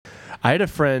I had a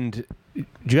friend. Do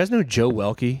you guys know Joe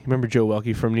Welke? Remember Joe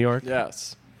Welke from New York?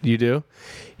 Yes. You do?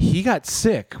 He got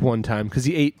sick one time because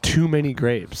he ate too many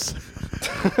grapes.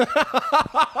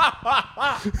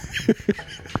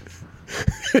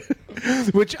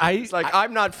 Which It's like,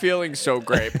 I'm not feeling so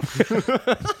grape.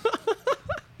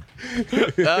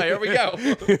 Here we go.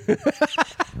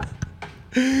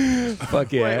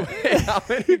 fuck yeah. Wait, how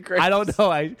many grapes? I don't know.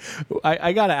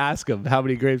 I gotta ask him how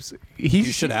many grapes. You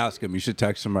should ask him. You should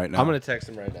text him right now. I'm gonna text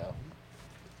him right now.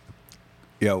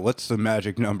 Yo, what's the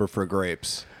magic number for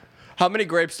grapes? How many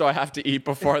grapes do I have to eat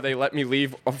before they let me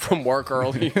leave from work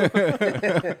early?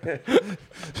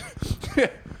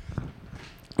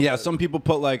 Yeah, some people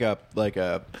put like a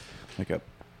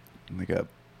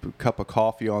cup of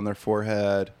coffee on their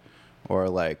forehead, or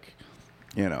like,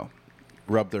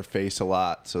 rub their face a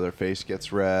lot so their face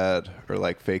gets red, or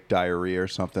like fake diarrhea or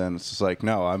something. It's just like,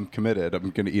 no, I'm committed.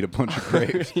 I'm gonna eat a bunch of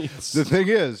grapes. The thing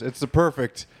is, it's the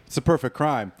perfect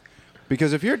crime.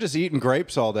 Because if you're just eating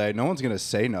grapes all day, no one's going to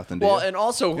say nothing to you. Well, and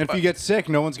also... And if you get sick,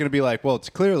 no one's going to be like, well, it's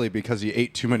clearly because you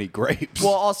ate too many grapes.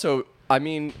 Well, also, I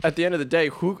mean, at the end of the day,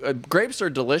 grapes are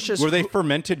delicious. Were they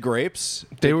fermented grapes?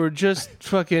 They were just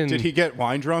fucking. Did he get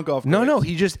wine drunk off grapes? No,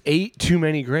 he just ate too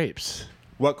many grapes.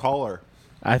 What color?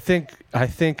 I think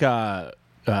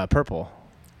purple.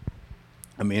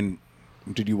 I mean,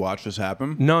 did you watch this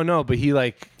happen? No, but he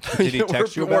like. Did he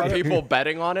text you were about it? people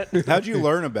betting on it? How'd you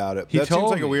learn about it? He That seems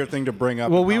told like a me. weird thing to bring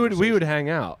up. Well, in we would conversation. hang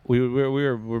out.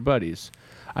 We're buddies.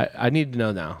 I need to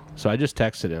know now. So I just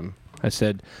texted him. I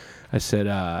said,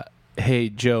 hey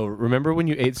Joe, remember when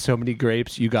you ate so many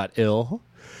grapes you got ill?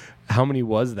 How many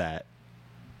was that?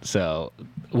 So,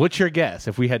 what's your guess?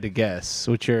 If we had to guess,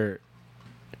 what's your?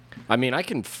 I mean, I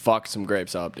can fuck some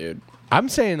grapes up, dude. I'm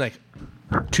saying like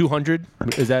 200.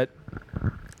 Is that?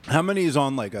 How many is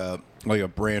on like a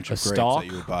branch of grapes stalk? that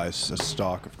you would buy? A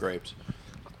stalk of grapes.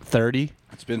 30.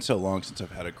 It's been so long since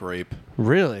I've had a grape.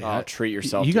 Really? Oh, treat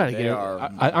yourself. You dude. gotta They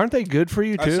get. Aren't they good for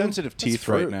you I have too? sensitive teeth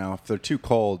right fruit. now. If they're too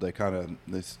cold,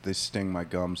 they sting my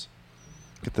gums.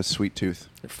 Get the sweet tooth.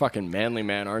 You're fucking manly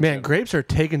man, aren't Man, you? grapes are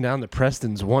taking down the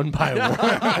Prestons one by one.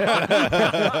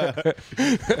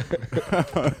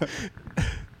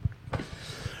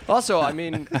 Also, I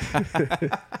mean,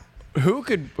 who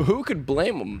could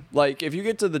blame him? Like, if you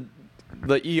get to the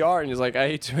ER and he's like, I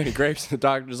ate too many grapes, and the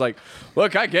doctor's like,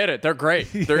 look, I get it. They're great.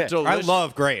 They're Yeah. delicious. I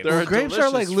love grapes. They're a Grapes are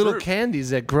like delicious little fruit. candies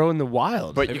that grow in the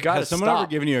wild. But you gotta Has someone stop. ever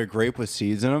given you a grape with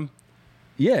seeds in them?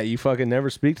 yeah, you fucking never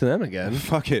speak to them again.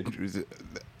 Fuck it.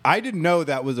 I didn't know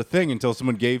that was a thing until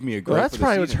someone gave me a grape. Well, that's with a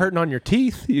probably seed what's in it. hurting on your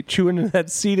teeth. You chewing into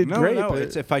that seeded grape. No,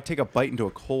 it's if I take a bite into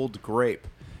a cold grape,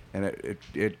 and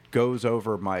it goes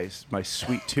over my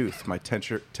sweet tooth, my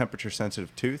temperature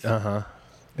sensitive tooth.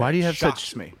 Why do you have Shocks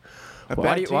such? me?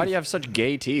 Why do you have such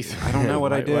gay teeth? I don't know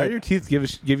what I did. Why do your teeth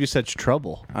give you such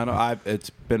trouble? I don't. It's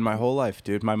been my whole life,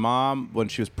 dude. My mom, when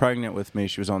she was pregnant with me,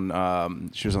 she was on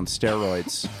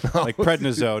steroids, like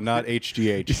prednisone, not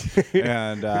HGH.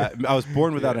 And I was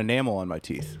born without enamel on my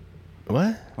teeth.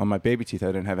 What? On my baby teeth, I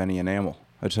didn't have any enamel.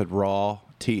 I just had raw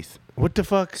teeth. What the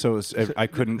fuck? So I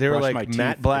couldn't. They were brush like my teeth.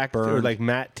 matte It black or burned. like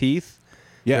matte teeth.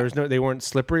 Yeah. There was no. They weren't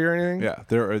slippery or anything.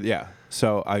 Yeah.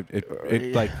 So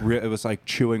it was like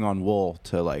chewing on wool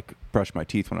to like brush my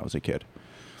teeth when I was a kid.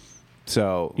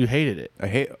 So You hated it. I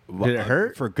hate. Did it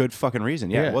hurt? For good fucking reason?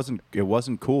 Yeah, Yeah. It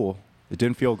wasn't cool. It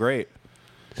didn't feel great.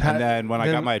 How- And then when I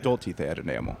then- got my adult teeth, they had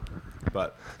enamel.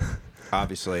 But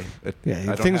obviously, I Yeah,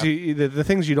 don't things have, the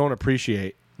things you don't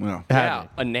appreciate. no. Yeah,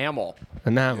 enamel.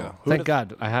 Enamel. Yeah. Thank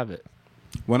God I have it.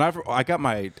 Whenever I got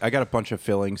a bunch of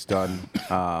fillings done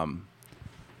a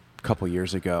couple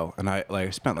years ago, and I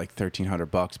spent like $1,300,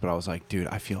 but I was like, dude,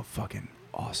 I feel fucking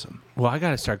awesome. Well, I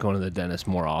got to start going to the dentist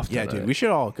more often. Yeah, dude, we should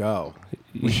all go.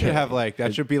 We should have like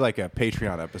that. Should be like a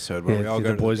Patreon episode where we all go.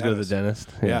 the boys to the go to the dentist.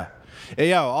 Yeah.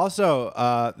 Yeah.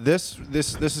 Also, this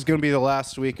is going to be the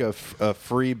last week of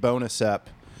free bonus ep.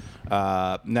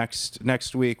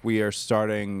 Next week we are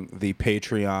starting the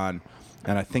Patreon,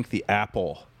 and I think the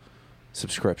Apple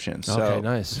subscription. So Okay,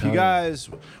 nice. if you Hell yeah. guys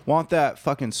want that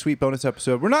fucking sweet bonus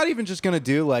episode, we're not even just going to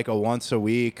do like a once a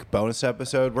week bonus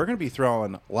episode. We're going to be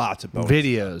throwing lots of bonus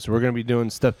Videos. We're gonna be doing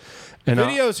stuff. And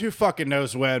videos. Who fucking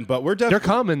knows when? But we're they're definitely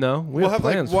coming though. we'll have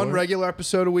like plans one for it. regular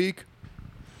episode a week,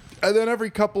 and then every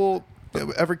couple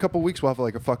weeks we'll have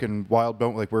like a fucking wild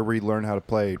bone, like where we learn how to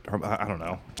play. I don't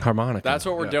know. harmonica. That's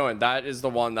what we're Yeah. doing. That is the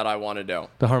one that I want to do.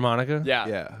 the harmonica. Yeah.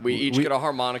 Yeah. We each We- get a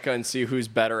harmonica and see who's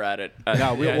better at it. At No,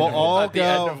 the we'll end all at the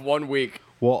end go- of 1 week.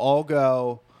 We'll all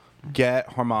go get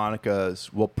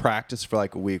harmonicas. We'll practice for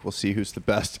like a week. We'll see who's the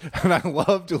best. And I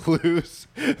love to lose.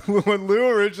 When Lou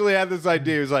originally had this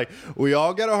idea, he was like, we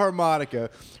all get a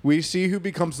harmonica. We see who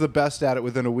becomes the best at it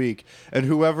within a week. And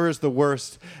whoever is the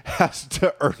worst has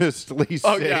to earnestly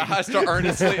sing. Oh, yeah, has to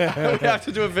earnestly. We have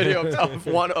to do a video of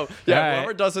one of. Yeah, All right.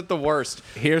 whoever does it the worst.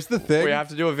 Here's the thing. We have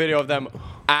to do a video of them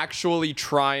actually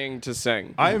trying to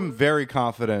sing. I am very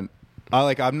confident.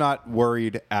 I'm not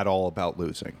worried at all about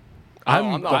losing.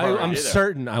 I'm not worried I'm either.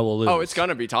 certain I will lose. Oh, it's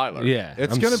gonna be Tyler. Yeah.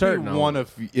 It's I'm gonna certain be I will one lose.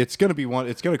 of. It's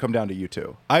gonna come down to you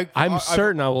two. I'm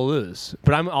certain I will lose,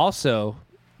 but I'm also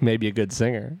maybe a good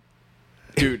singer.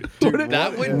 Dude,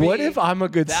 that would be. What if I'm a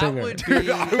good that singer? would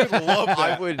be. I would love that.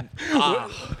 I would.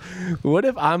 What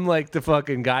if I'm like the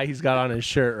fucking guy he's got on his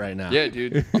shirt right now? Yeah,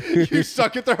 dude. You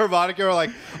suck at the harmonica. You're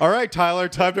like, all right, Tyler,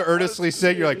 time to earnestly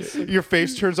sing. You're like, your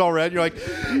face turns all red. You're like,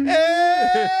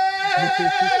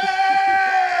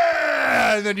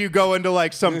 and then you go into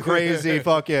like some crazy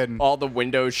fucking. All the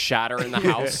windows shatter in the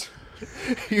house.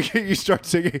 You start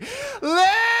singing.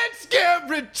 Let's get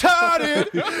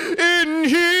retarded in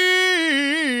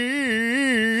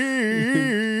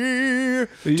here,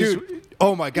 dude.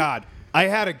 Oh my god. I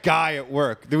had a guy at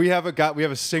work. We have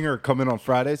a singer come in on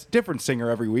Fridays. Different singer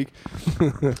every week.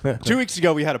 2 weeks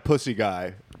ago, we had a pussy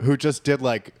guy who just did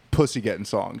like pussy getting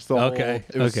songs. Okay,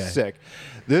 It was okay. sick.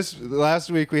 This last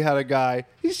week we had a guy.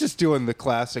 He's just doing the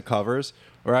classic covers,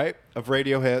 right, of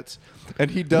radio hits,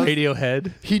 and he does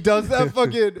Radiohead. He does that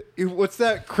fucking what's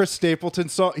that Chris Stapleton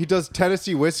song? He does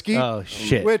Tennessee Whiskey. Oh,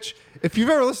 shit. Which if you've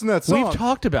ever listened to that song, We've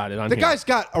talked about it on the here. guy's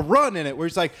got a run in it where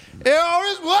he's like, "It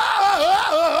always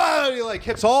was," he like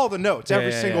hits all the notes,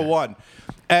 every yeah, single yeah. one.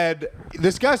 And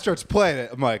this guy starts playing it.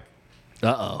 I'm like,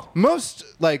 Uh-oh. most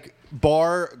like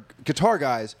bar guitar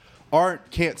guys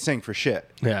can't sing for shit.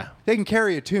 Yeah. They can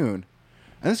carry a tune.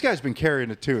 And this guy's been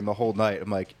carrying a tune the whole night. I'm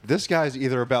like, this guy's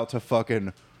either about to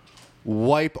fucking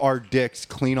wipe our dicks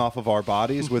clean off of our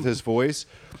bodies with his voice,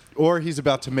 or he's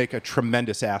about to make a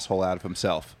tremendous asshole out of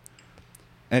himself.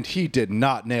 And he did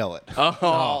not nail it.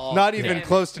 Oh, Not even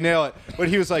close to nail it. But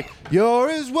he was like, "You're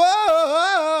as warm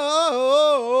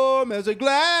as a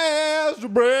glass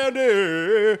of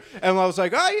brandy." And I was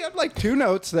like, I had like two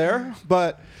notes there,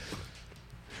 but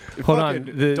Hold on.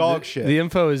 fucking The, dog the, shit. The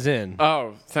info is in,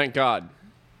 Oh, thank God.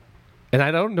 and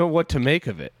I don't know what to make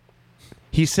of it.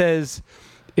 He says,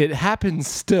 it happens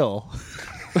still.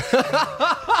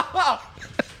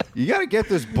 You got to get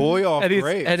this boy off And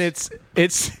grapes.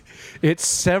 it's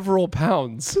several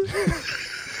pounds.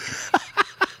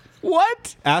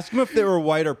 What? Ask them if they were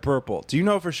white or purple. Do you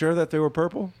know for sure that they were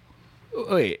purple?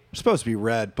 Wait. They're supposed to be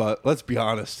red, but let's be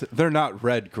honest, they're not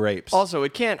red grapes. Also,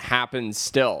 it can't happen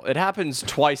still. It happens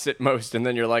twice at most, and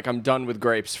then you're like, I'm done with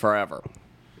grapes forever.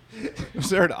 Is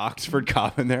there an Oxford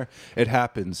comma in there? It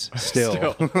happens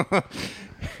still.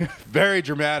 Very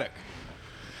dramatic.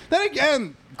 Then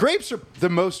again, grapes are the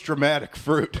most dramatic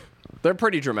fruit. They're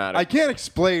pretty dramatic. I can't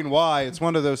explain why. It's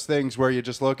one of those things where you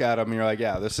just look at them and you're like,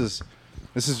 yeah, this is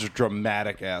a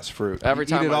dramatic ass fruit. Every You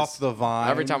time eat it I off the vine.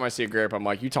 Every time I see a grape, I'm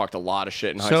like, you talked a lot of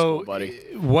shit in high school, buddy.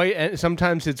 White, and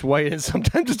sometimes it's white and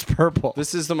sometimes it's purple.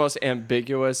 This is the most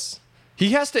ambiguous.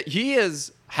 He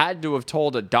has had to have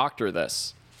told a doctor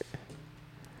this.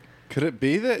 Could it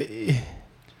be that?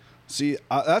 See,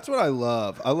 that's what I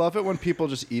love. I love it when people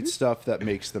just eat stuff that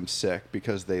makes them sick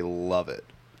because they love it.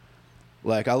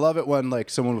 Like, I love it when, like,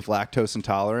 someone with lactose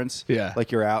intolerance, Yeah.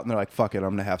 like, you're out and they're like, fuck it, I'm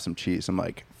going to have some cheese. I'm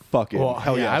like, fuck it. Well,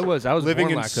 Hell yeah, yeah. I was living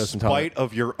born in lactose intolerant. spite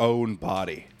of your own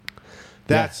body.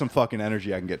 That's some fucking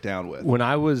energy I can get down with. When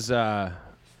I was growing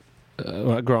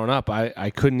up, I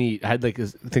couldn't eat. I had like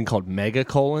this thing called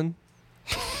megacolon.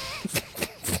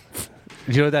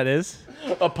 Do you know what that is?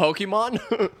 A Pokemon?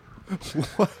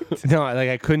 No, like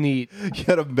I couldn't eat. You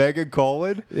had a mega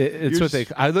colon? It's You're what they.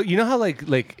 I look. You know how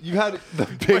like You had the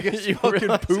biggest You fucking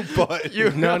realize- poop butt. no. You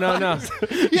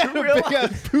had a big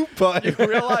ass poop butt. You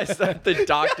realize that the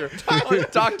doctor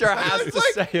has to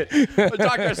say it. The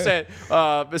doctor has to say it.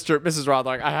 Mrs.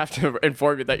 Rodlock, I have to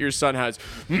inform you that your son has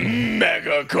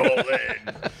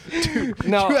megacolon.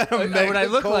 No, You had a what I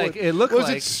look megacolon. like, it looked was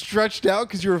like it stretched out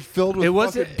because you were filled with it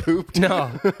wasn't fucking poop? No,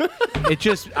 it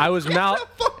just I was mouth. A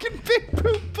fucking big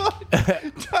poop butt.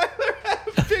 Tyler had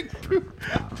a big poop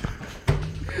butt.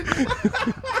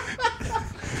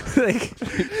 Like,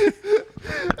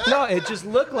 no, it just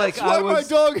looked like That's why I my was.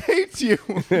 dog hates you.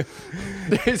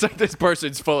 He's like, this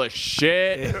person's full of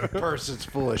shit. Person's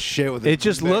full of shit with It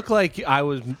just looked like I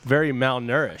was very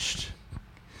malnourished.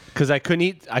 because I couldn't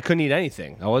eat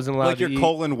anything. I wasn't allowed Like to your eat.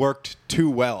 colon worked too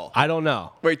well. I don't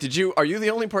know. Wait, are you the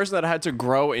only person that had to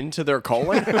grow into their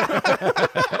colon?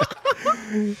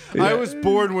 I was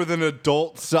born with an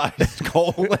adult-sized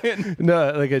colon.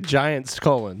 No, like a giant's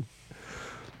colon.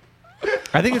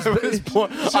 I think it's. So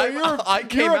I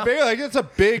came you're a out- baby. Like it's a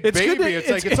big It's good baby. to- It's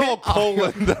like it's all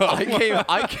colon though.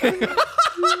 I came.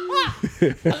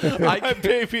 My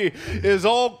baby is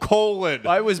all colon.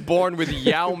 I was born with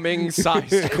Yao Ming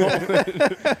sized colon.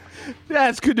 Yeah,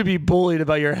 it's good to be bullied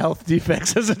about your health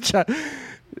defects as a child.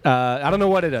 I don't know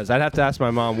what it is. I'd have to ask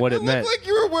my mom what it It meant. looked like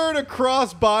you were wearing a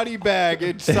cross body bag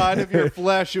inside of your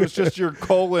flesh. It was just your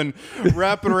colon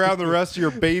wrapping around the rest of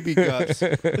your baby guts.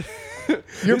 At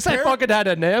least I fucking had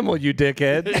enamel, you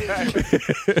dickhead.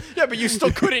 Yeah, but you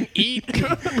still couldn't eat.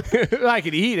 I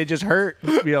could eat. It just hurt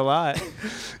me a lot.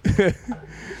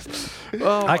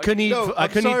 I couldn't eat. No, I I'm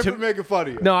couldn't sorry eat. for making fun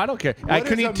of you. No, I don't care. I What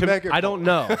couldn't is eat. a megacolon? I don't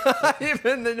know.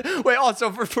 Even then, wait. Also,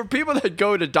 for people that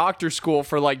go to doctor school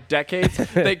for like decades,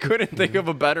 they couldn't think of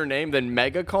a better name than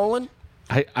megacolon.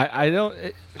 I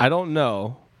don't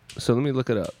know. So let me look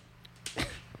it up.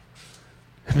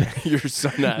 Your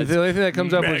son has The only thing that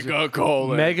comes up is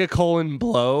megacolon. megacolon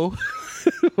blow.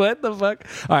 What the fuck?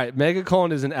 All right,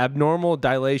 megacolon is an abnormal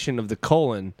dilation of the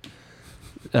colon.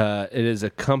 It is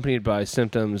accompanied by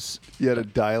symptoms. You had a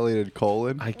dilated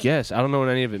colon. I guess I don't know what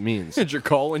any of it means. Did your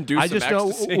colon do I some just know.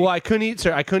 ecstasy? Well, I couldn't eat.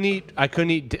 Sir, I couldn't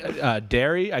eat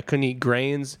dairy. I couldn't eat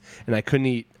grains, and I couldn't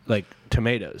eat like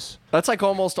tomatoes. That's like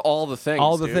almost all the things.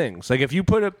 All the dude. things. Like if you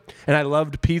put it, and I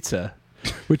loved pizza,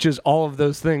 which is all of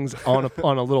those things on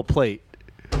a little plate.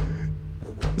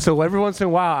 So every once in a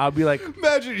while, I'll be like,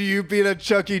 Imagine you being at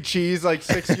Chuck E. Cheese, like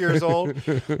 6 years old.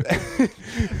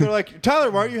 They're like, Tyler,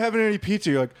 why aren't you having any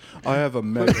pizza? You're like, I have a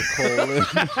mega colon.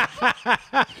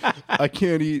 I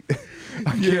can't eat.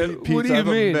 I can't eat pizza. "What do I you have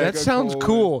a mean? That mega sounds colon."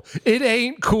 cool. It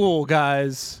ain't cool,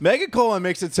 guys." Megacolon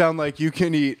makes it sound like you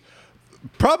can eat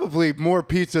probably more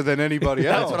pizza than anybody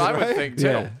else. That's what I would right? think too.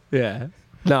 Yeah, yeah.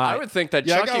 No, I would think that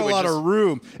Yeah, Chucky I got a would lot just, of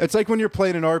room. It's like when you're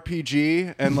playing an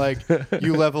RPG and like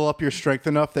you level up your strength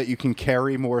enough that you can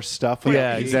carry more stuff. without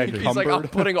Yeah, being exactly. He's like, I'm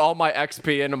encumbered. putting all my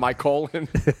XP into my colon.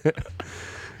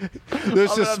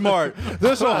 This is smart.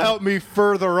 This will help me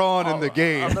further on in the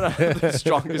game. I'm gonna have the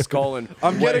strongest colon.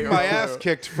 I'm getting way my over ass there.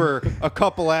 kicked for a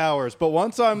couple hours, but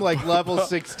once I'm like level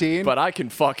 16, But I can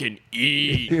fucking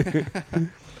eat.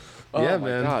 Oh Yeah, my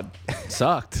man. God.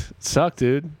 Sucked,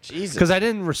 dude. Jesus. Because I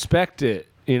didn't respect it.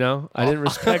 You know, I didn't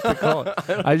respect the colon.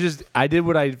 I did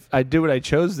what I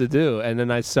chose to do, and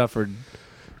then I suffered.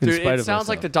 In Dude, spite it of sounds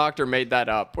like the myself. doctor made that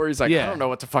up. Where he's like, I Yeah. don't know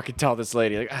what to fucking tell this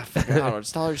lady. Like, fuck, I don't know.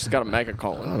 Just tell her she's got a mega I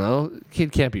colon. don't know.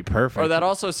 Kid can't be perfect. Or that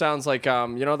also sounds like, you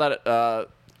know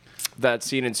that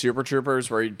scene in Super Troopers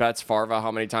where he bets Farva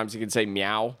how many times he can say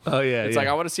meow. Oh yeah. It's yeah. like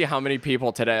I want to see how many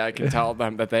people today I can tell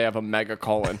them that they have a mega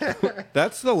colon.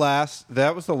 that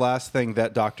was the last thing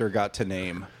that doctor got to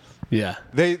name. Yeah.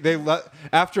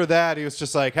 After that, he was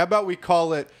just like, how about we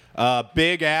call it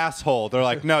big asshole? They're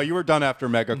like, no, you were done after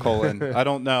megacolon. I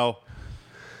don't know.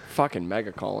 Fucking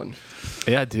mega colon.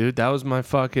 Yeah, dude. That was my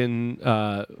fucking.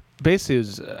 Basically, it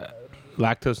was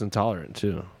lactose intolerant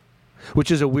too,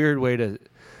 which is a weird way to.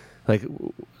 Like,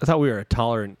 I thought we were a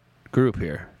tolerant group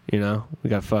here. You know, we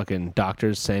got fucking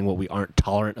doctors saying what we aren't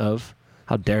tolerant of.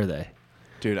 How dare they?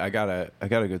 Dude, I got a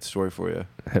good story for you.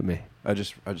 Hit me. I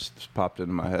just popped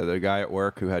into my head. The guy at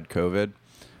work who had COVID.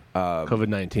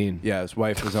 COVID-19. Yeah, his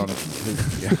wife was on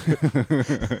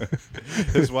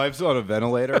his wife's on a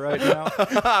ventilator right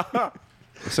now.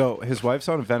 So his wife's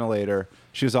on a ventilator.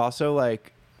 She was also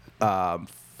like 5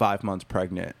 months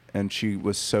pregnant, and she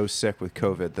was so sick with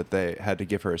COVID that they had to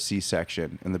give her a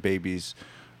C-section, and the baby's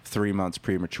 3 months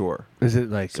premature. Is it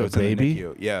like So a it's in the baby?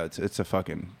 NICU. Yeah, it's a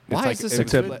fucking. Why it's is this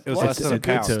like, a it was- good, it was why less is than this a a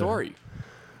good pound. story?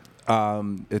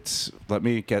 Let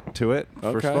me get to it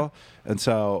first of Okay. all. And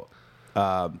so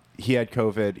he had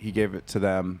COVID. He gave it to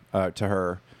them, to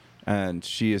her, and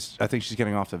I think she's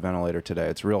getting off the ventilator today.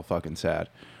 It's real fucking sad.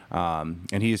 And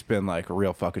he's been like a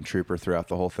real fucking trooper throughout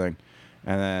the whole thing.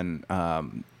 And then a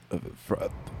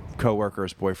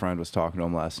coworker's boyfriend was talking to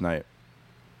him last night,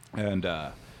 and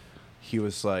he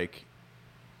was like,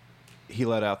 he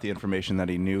let out the information that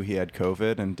he knew he had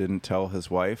COVID and didn't tell his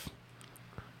wife,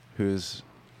 who's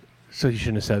So you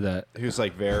shouldn't have said that. who's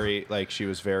like very like she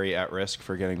was very at risk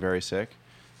for getting very sick,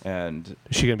 and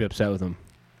Is she gonna be upset with him?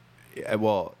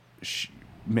 well,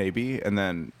 maybe. And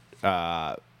then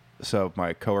so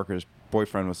my coworker's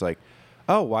boyfriend was like,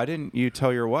 "Oh, why didn't you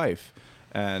tell your wife?"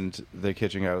 And the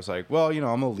kitchen guy was like, "Well, you know,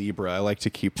 I'm a Libra. I like to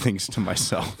keep things to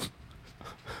myself."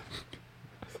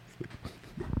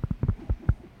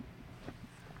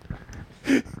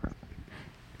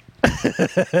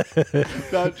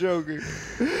 Not joking.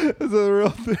 It's a real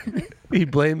thing. He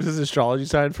blames his astrology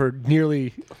sign for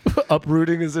nearly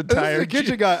uprooting his This is entire a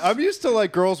kitchen guy. I'm used to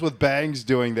like girls with bangs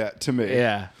doing that to me.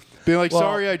 Yeah. Being like, Well-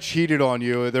 sorry I cheated on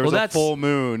you. There was a that's- full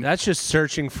moon. That's just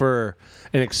searching for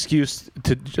an excuse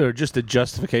to, or just a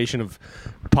justification of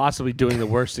possibly doing the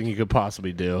worst thing you could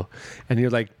possibly do, and you're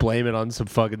like blame it on some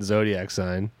fucking zodiac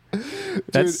sign.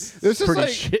 That's this is pretty like-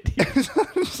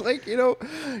 shitty. It's like, you know,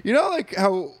 like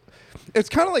how it's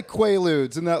kind of like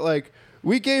Quaaludes in that like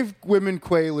we gave women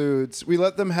Quaaludes. We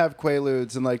let them have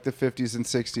Quaaludes in like the 50s and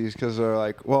 60s because they're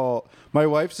like, well, my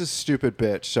wife's a stupid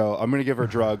bitch, so I'm going to give her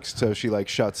drugs so she like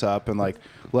shuts up and like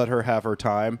let her have her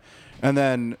time. And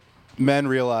then men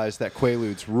realized that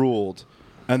Quaaludes ruled.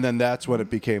 And then that's when it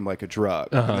became like a drug.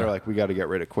 And they're like, we got to get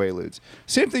rid of Quaaludes.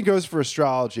 Same thing goes for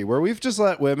astrology, where we've just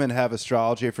let women have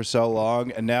astrology for so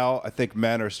long. And now I think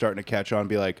men are starting to catch on and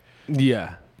be like,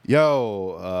 Yeah.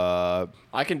 yo,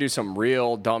 I can do some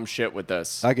real dumb shit with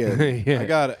this. I get it. Yeah. I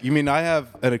got it. You mean I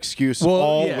have an excuse Well,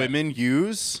 all yeah. women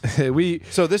use? we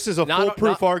So this is a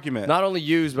foolproof argument. Not only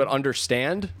use, but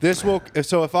understand. This will.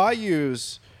 So if I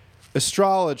use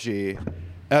astrology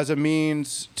as a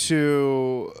means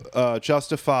to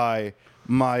justify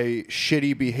my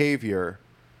shitty behavior,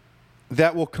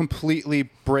 that will completely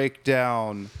break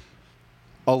down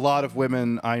a lot of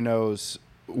women I know's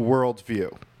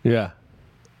worldview. yeah.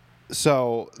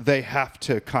 So they have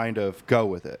to kind of go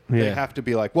with it. They Yeah. have to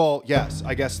be like, well, yes,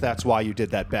 I guess that's why you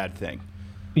did that bad thing.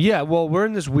 Yeah, well, we're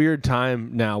in this weird time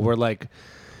now where like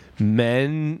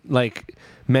men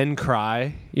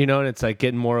cry, you know, and it's like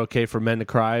getting more okay for men to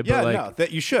cry. But Yeah, like, no,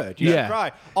 that you should. You Yeah. should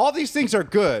cry. All these things are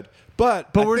good, but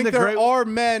I we're in think the there great- are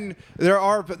men, there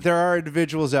are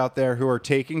individuals out there who are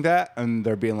taking that and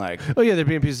they're being like, oh yeah, they're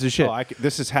being pieces of shit. oh,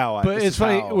 this is how I. But this it's is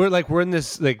funny. how- We're in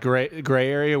this like gray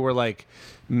area where like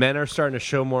men are starting to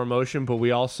show more emotion, but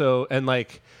we also and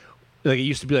like it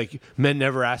used to be like men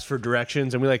never ask for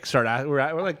directions, and we like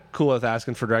we're like cool with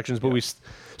asking for directions, but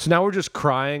so now we're just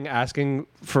crying, asking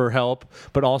for help,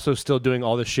 but also still doing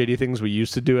all the shitty things we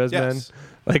used to do as men, Yes.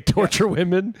 like torture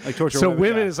women. Like torture so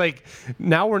women, yeah. is like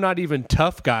now we're not even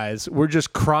tough guys. We're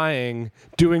just crying,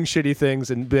 doing shitty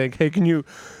things, and being like, hey, can you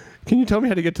tell me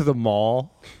how to get to the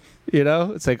mall? You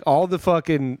know, it's like all the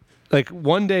fucking. Like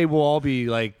one day we'll all be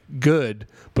like good,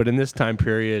 but in this time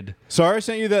period, Sorry, I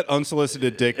sent you that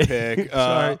unsolicited dick pic.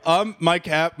 Sorry.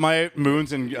 My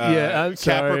moon's in Yeah, I'm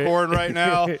sorry. Capricorn right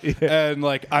now, Yeah. and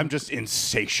like I'm just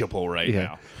insatiable right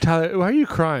now. Tyler, why are you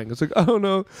crying? It's like I don't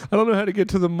know how to get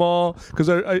to the mall because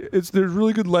there's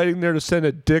really good lighting there to send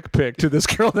a dick pic to this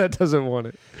girl that doesn't want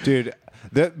it. Dude,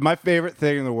 my favorite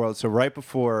thing in the world. So right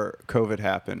before COVID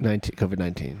happened,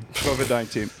 COVID-19.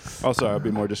 COVID-19. Oh, sorry, I'll be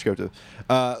more descriptive.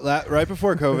 Right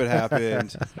before COVID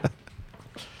happened,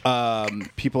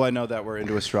 people I know that were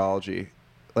into astrology,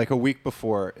 like a week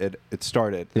before it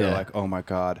started, they're Yeah. like, "Oh my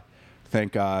God,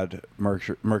 thank God,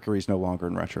 Mercury's no longer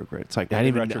in retrograde." It's like I in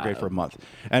didn't even retrograde know. for a month,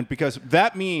 and because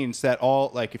that means that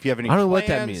all like if you have any, I don't know what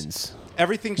that plans, means.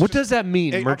 Everything's. What just- does that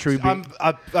mean? Hey, Mercury.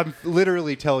 I'm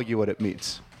literally telling you what it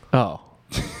means. Oh,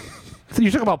 so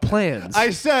you're talking about plans. I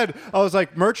was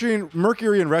like, Mercury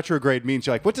in retrograde means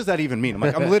you're like, what does that even mean? I'm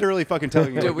like, I'm literally fucking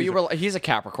telling you. Dude, like, he's a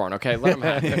Capricorn, okay? Let him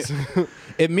have this.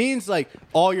 it means like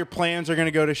all your plans are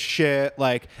gonna go to shit.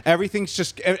 Like everything's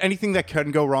just anything that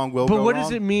can go wrong will. but go what wrong.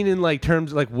 does it mean in like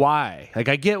terms like why? Like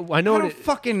I know I what don't it.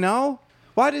 fucking know.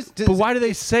 Why does But why do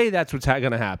they say that's what's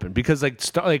going to happen? Because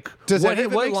does what, any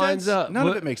of it what make lines sense? up? None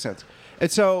What- of it makes sense.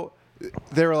 And so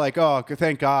they were like, oh,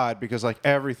 thank God, because like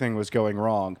everything was going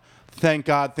wrong. Thank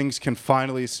God things can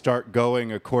finally start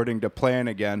going according to plan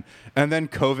again. And then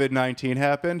COVID-19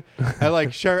 happened. And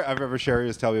like Sherry, I remember Sherry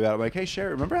was telling me about it. I'm like, hey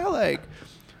Sherry, remember how like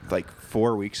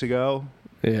 4 weeks ago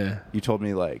Yeah. you told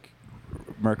me like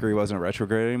Mercury wasn't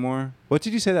retrograde anymore? What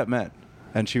did you say that meant?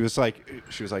 And she was like,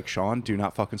 Sean, do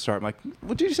not fucking start. I'm like,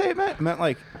 what did you say it meant? It meant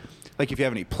like if you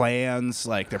have any plans,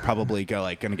 like they're probably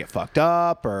gonna get fucked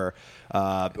up, or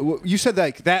you said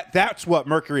like that's what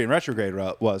Mercury in retrograde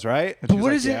was, right? And But she was what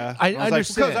like, is it? yeah. I was like,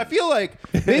 understand. because I feel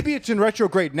like maybe it's in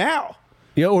retrograde now.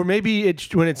 Yeah, or maybe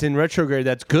it's when it's in retrograde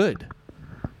that's good.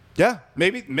 Yeah,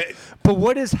 maybe. But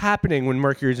what is happening when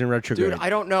Mercury's in retrograde? Dude, I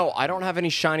don't know. I don't have any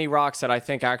shiny rocks that I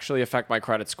think actually affect my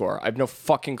credit score. I have no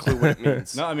fucking clue what it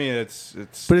means. No, I mean it's.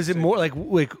 But is it more like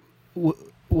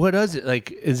what does it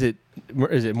like? Is it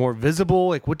more visible?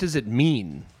 Like what does it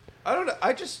mean? I don't know.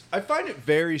 I find it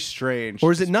very strange.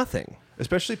 Or is it nothing?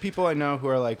 Especially people I know who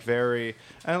are like very,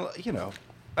 and you know,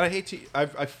 I hate to, I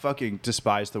fucking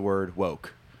despise the word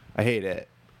woke. I hate it.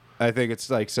 I think it's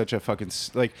like such a fucking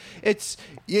like it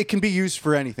can be used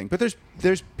for anything. But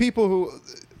there's people who,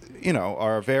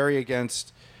 are very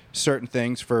against certain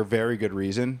things for very good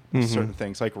reason. Certain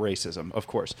things like racism, of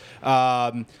course.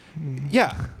 Very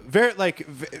like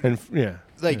And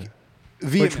like which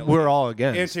vehemently we're all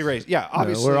against. anti-race. Yeah,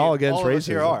 obviously we're all against of us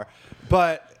here racism. are.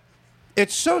 But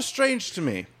it's so strange to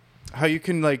me how you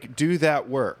can like do that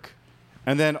work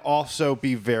and then also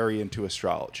be very into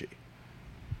astrology.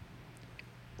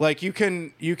 Like you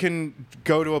can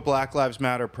go to a Black Lives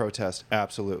Matter protest,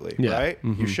 absolutely, Yeah. right?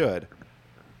 You should.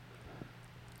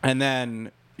 And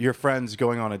then your friend's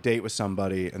going on a date with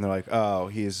somebody, and they're like, "Oh,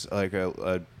 he's like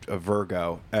a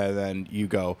Virgo," and then you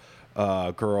go,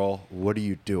 "Girl, what are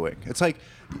you doing?" It's like,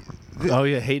 Oh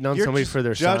yeah, hating on you're somebody just for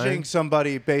their judging sign.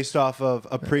 somebody based off of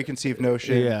a preconceived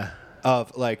notion Yeah.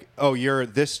 of like, "Oh, you're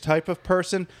this type of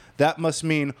person." That must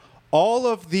mean all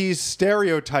of these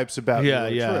stereotypes about Yeah,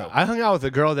 you are true. I hung out with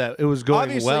a girl that it was going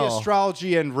Obviously, well.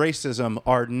 astrology and racism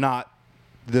are not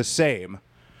the same,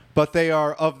 but they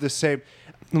are of the same.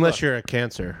 Unless Look, you're a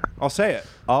Cancer. I'll say it.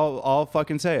 I'll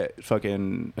fucking say it.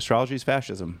 Fucking astrology is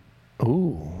fascism.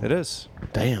 Ooh, It is.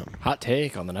 damn. Hot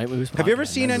take on the Night Moves. Have you ever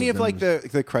seen any of like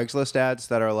the Craigslist ads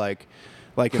that are like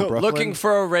in Brooklyn? Looking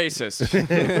for a racist.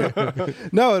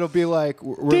 No, it'll be like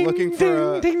we're looking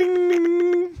for a ding, ding, ding,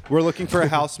 ding, ding. we're looking for a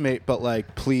housemate, but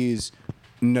like please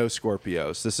no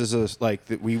Scorpios. This is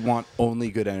we want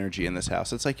only good energy in this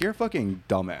house. It's like you're a fucking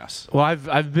dumbass. Well,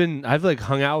 I've like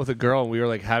hung out with a girl and we were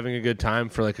like having a good time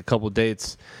for like a couple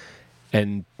dates,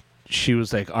 and she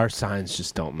was like, "Our signs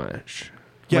just don't match."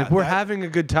 Yeah, like we're that- having a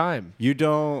good time You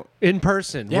don't. in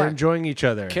person. Yeah. We're enjoying each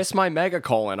other. Kiss my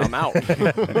megacolon. I'm out.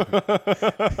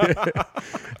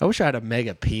 I wish I had a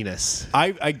mega penis.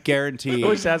 I guarantee. I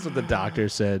wish that's what the doctor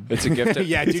said. It's a gift.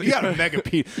 Yeah, dude, you got a mega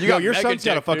penis. You got your mega son's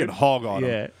got a dick, fucking dude. hog on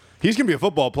Yeah. him. He's gonna be a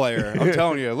football player. I'm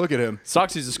telling you. Look at him.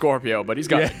 Sucks he's a Scorpio, but he's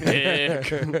got a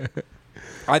dick.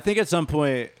 I think at some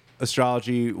point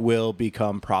astrology will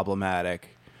become problematic,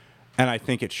 and I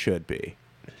think it should be.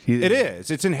 It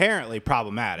is. It's inherently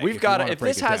problematic. We've if got you to, wanna if break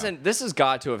this it down. hasn't, this has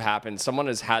got to have happened. Someone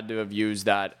has had to have used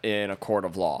that in a court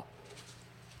of law.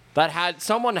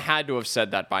 Someone had to have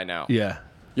said that by now. Yeah.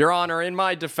 Your Honor, in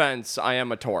my defense, I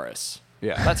am a Taurus.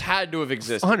 Yeah. That's had to have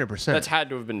existed. 100%. That's had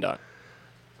to have been done.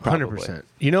 100%.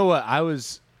 You know what? I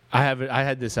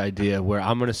had this idea where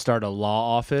I'm going to start a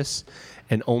law office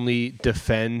and only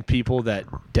defend people that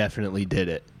definitely did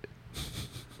it.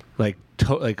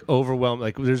 Like overwhelmed.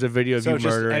 Like there's a video of So you just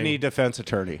murdering. any defense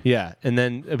attorney. Yeah, and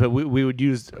then but we would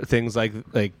use things like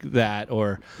that,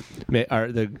 or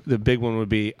the big one would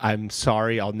be, "I'm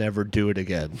sorry, I'll never do it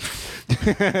again."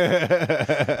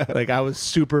 Like I was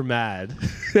super mad,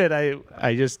 and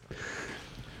I just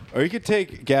Or you could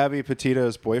take Gabby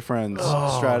Petito's boyfriend's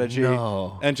strategy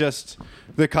no. and just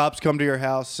the cops come to your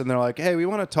house and they're like, "Hey, we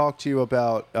want to talk to you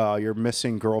about your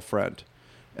missing girlfriend,"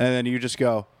 and then you just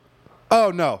go,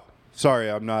 "Oh no, sorry,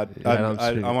 I'm not. I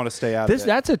want to stay out of it."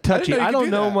 That's a touchy. know you I could don't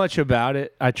do know that. much about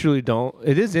it. I truly don't.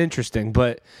 It is interesting,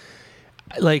 but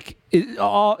like it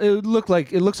looks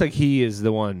like he is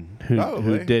the one who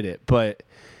Probably. did it, but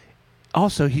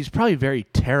also he's probably very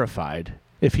terrified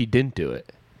if he didn't do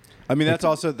it. I mean, that's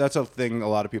a thing a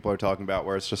lot of people are talking about,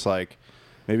 where it's just like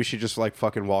maybe she just like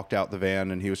fucking walked out the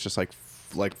van and he was just like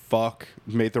fuck,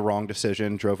 made the wrong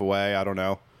decision, drove away. I don't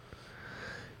know.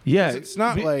 Yeah, It's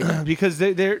not like because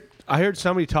they're. I heard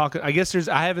somebody talking. I guess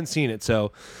I haven't seen it,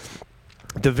 so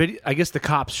the video. I guess the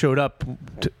cops showed up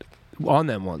on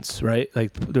them once, right?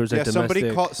 Like there was like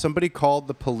domestic. somebody called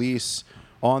the police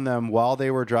on them while they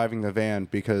were driving the van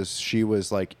because she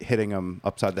was like hitting him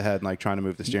upside the head and like trying to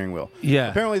move the steering wheel. Yeah.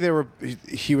 Apparently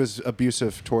he was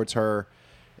abusive towards her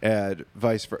and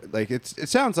vice versa. Like it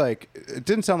sounds like it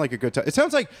didn't sound like a good time. It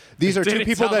sounds like these are two didn't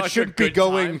people sound that like a should be good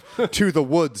going to the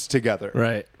woods together.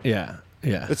 Right. Yeah.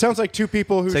 Yeah. It sounds like two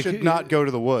people who It's like, should not go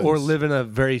to the woods. or live in a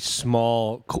very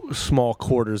small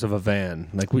quarters of a van.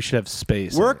 Like we should have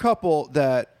space. We're a couple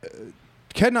that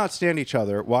cannot stand each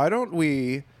other. Why don't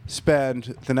we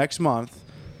spend the next month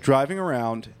driving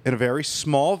around in a very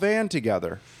small van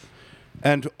together?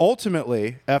 And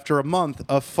ultimately, after a month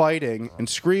of fighting and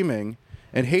screaming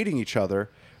and hating each other,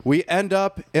 we end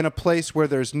up in a place where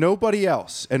there's nobody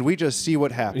else and we just see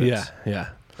what happens. Yeah. Yeah.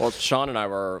 Well, Sean and I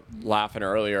were laughing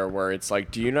earlier where it's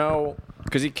like, do you know,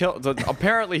 because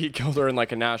apparently he killed her in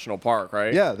like a national park,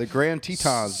 right? Yeah, the Grand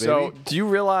Tetons, So baby. do you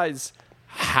realize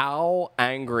how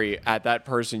angry at that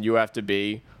person you have to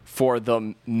be for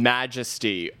the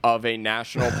majesty of a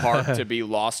national park to be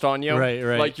lost on you? Right,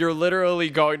 right. Like you're literally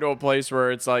going to a place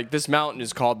where it's like, this mountain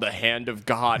is called the Hand of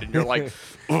God, and you're like,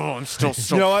 oh, I'm still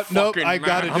so You know what? Nope, fucking I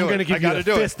gotta mad. do I'm it. gonna I give you gotta the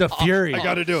do it. fist of fury. I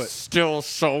gotta do it. Still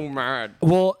so mad.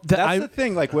 Well, That's the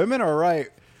thing. Like, women are right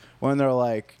when they're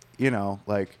like,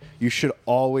 like you should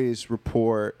always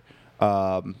report,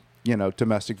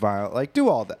 domestic violence. Like do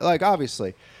all that. Like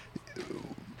obviously,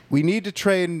 we need to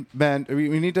train men.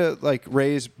 We need to like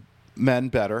raise men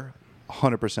better,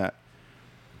 100%.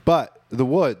 But the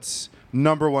woods,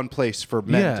 number one place for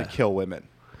men to kill women.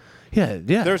 Yeah.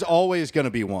 There's always going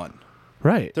to be one.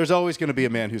 Right. There's always going to be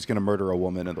a man who's going to murder a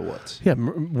woman in the woods. Yeah,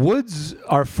 woods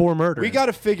are for murder. We got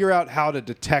to figure out how to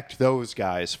detect those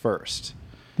guys first.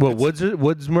 Well, woods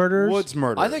murderers? Woods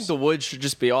murderers. I think the woods should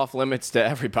just be off limits to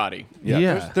everybody.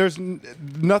 Yeah. There's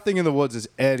nothing in the woods is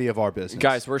any of our business.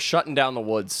 Guys, we're shutting down the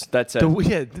woods. That's it.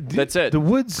 That's it. The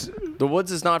woods. The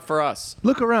woods is not for us.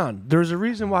 Look around. There's a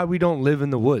reason why we don't live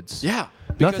in the woods. Yeah.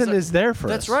 Nothing is there for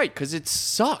us. That's right, because it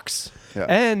sucks. Yeah.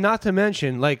 And not to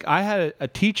mention, like I had a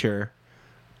teacher.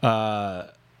 He was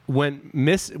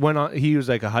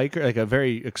like a hiker, like a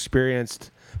very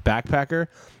experienced backpacker,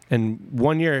 and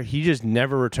one year he just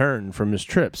never returned from his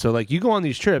trip. So like you go on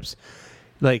these trips,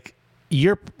 like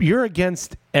you're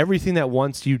against everything that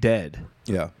wants you dead.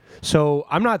 Yeah. So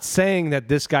I'm not saying that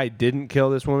this guy didn't kill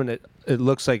this woman. It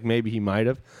looks like maybe he might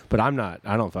have, but I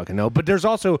don't fucking know. But there's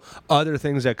also other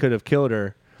things that could have killed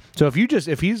her. So if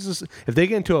they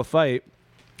get into a fight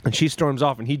and she storms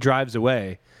off and he drives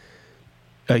away,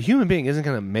 a human being isn't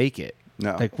going to make it.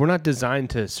 No. Like we're not designed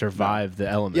to survive the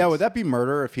elements. Yeah, would that be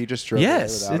murder if he just drove away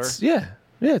without her?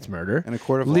 It's murder. In a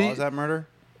court of law, is that murder?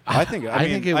 I think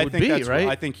it would be, right?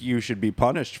 I think you should be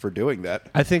punished for doing that.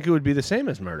 I think it would be the same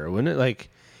as murder, wouldn't it? Like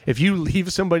if you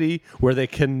leave somebody where they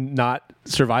cannot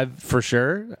survive for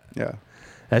sure, Yeah.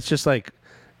 that's just like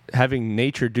having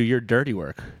nature do your dirty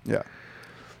work. Yeah.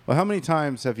 Well, how many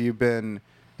times have you been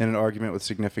in an argument with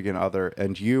significant other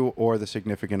and you or the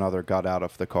significant other got out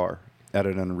of the car at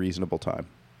an unreasonable time?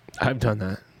 I've done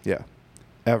that. Yeah.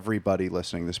 Everybody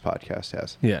listening to this podcast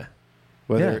has. Yeah.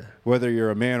 Whether you're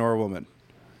a man or a woman.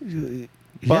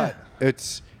 But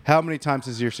it's how many times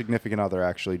has your significant other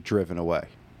actually driven away?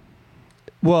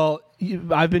 Well,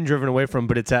 I've been driven away from,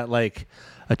 but it's at like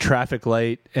a traffic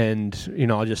light, and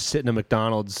I'll just sit in a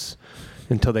McDonald's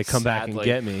until they come back and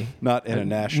get me. Not in a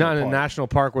national park. Not in a national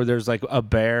park where there's like a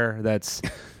bear that's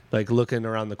like looking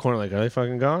around the corner like, are they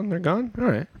fucking gone? They're gone? All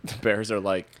right. The bears are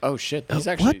like, oh shit,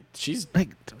 she's like,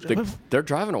 they're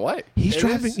driving away. He's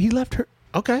driving. He left her.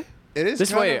 Okay. It is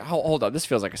This way, hold on. This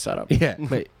feels like a setup. Yeah.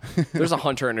 Wait. There's a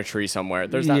hunter in a tree somewhere.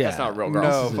 That's not a real girl.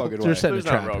 No fucking way. They're setting a There's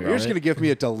not trap real here, girl. You're just going to give me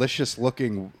a delicious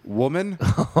looking woman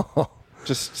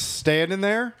just standing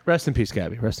there? Rest in peace,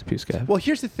 Gabby. Rest in peace, Gabby. Well,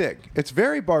 here's the thing. It's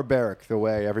very barbaric the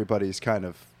way everybody's kind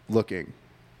of looking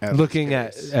at Looking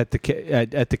this at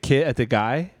case. the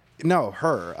guy. No,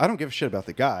 her. I don't give a shit about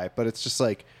the guy, but it's just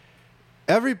like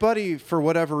everybody, for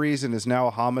whatever reason, is now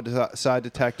a homicide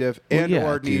detective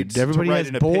or needs everybody to write has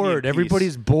an opinion bored. piece.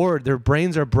 Everybody's bored. Their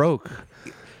brains are broke.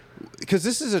 Because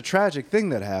this is a tragic thing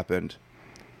that happened,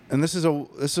 and this is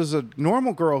a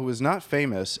normal girl who is not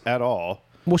famous at all.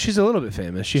 Well, she's a little bit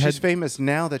famous. She's famous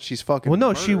now that she's fucking. Well, no,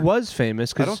 murdered. she was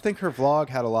famous. I don't think her vlog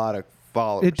had a lot of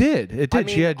followers. It did. It did. I mean,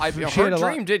 she had her a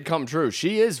lot. dream did come true.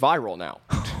 She is viral now.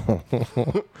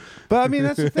 But I mean,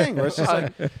 that's the thing. Where it's just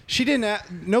like she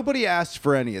didn't. Nobody asked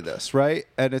for any of this, right?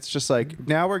 And it's just like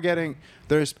now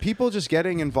there's people just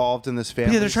getting involved in this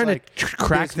family. Yeah, they're trying to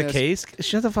crack the business. case.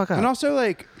 Shut the fuck up. And also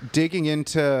like digging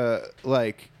into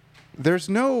like there's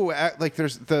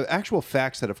the actual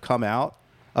facts that have come out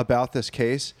about this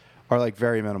case are like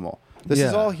very minimal. This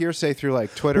is all hearsay through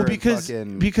like Twitter well, because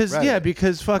and fucking Reddit.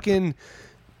 because fucking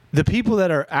the people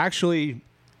that are actually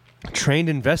trained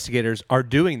investigators are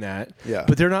doing that. Yeah.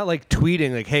 But they're not like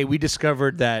tweeting like, "Hey, we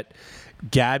discovered that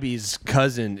Gabby's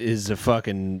cousin is a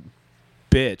fucking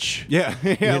bitch." Yeah,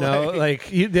 You know,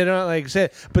 they don't like say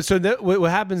it. But so what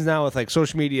happens now with like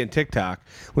social media and TikTok,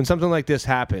 when something like this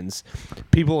happens,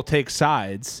 people will take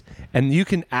sides and you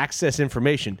can access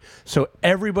information. So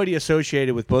everybody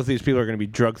associated with both of these people are going to be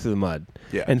drugged through the mud.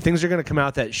 Yeah. And things are going to come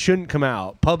out that shouldn't come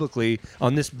out publicly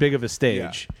on this big of a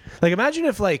stage. Like imagine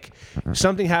if like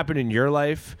something happened in your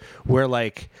life where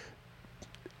like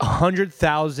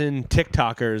 100,000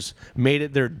 TikTokers made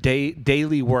it their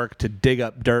daily work to dig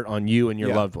up dirt on you and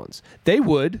your loved ones. They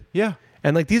would. Yeah.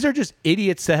 And like these are just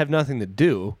idiots that have nothing to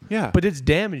do. Yeah. But it's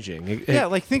damaging.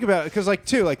 Like think about it, because like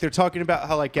too, like they're talking about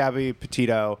how like Gabby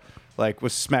Petito like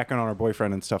was smacking on her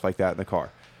boyfriend and stuff like that in the car.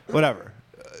 Whatever.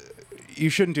 You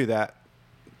shouldn't do that.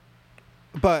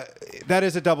 But that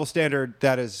is a double standard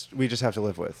we just have to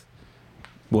live with.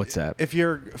 What's that? If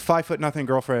your 5'0"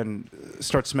 girlfriend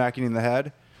starts smacking you in the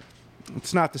head,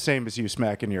 it's not the same as you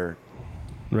smacking your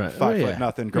Right.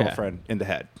 5'0" girlfriend in the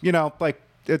head. You know, like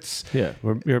it's Yeah.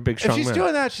 You're a big strong if she's man.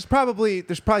 doing that,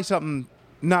 there's probably something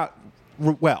not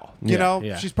well. You Yeah, know,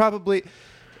 yeah. she's probably.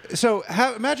 So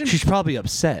imagine She's probably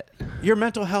upset. your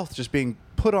mental health just being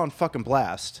put on fucking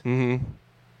blast. Mm-hmm.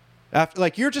 After,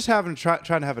 like, you're just trying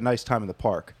to have a nice time in the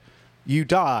park. You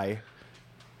die,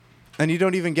 and you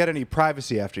don't even get any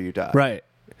privacy after you die. Right.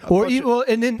 A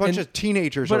bunch of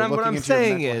teenagers but are looking what I'm into your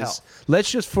saying mental is, health. let's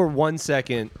just for 1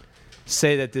 second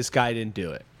say that this guy didn't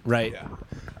do it, right? Yeah.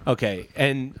 Okay,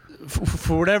 and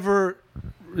for whatever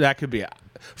that could be,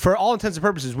 for all intents and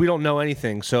purposes, we don't know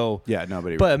anything. So Yeah,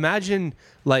 nobody. But imagine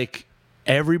like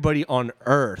everybody on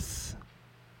Earth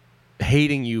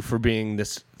hating you for being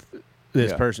this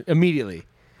Yeah. person immediately.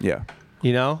 Yeah.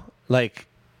 You know, like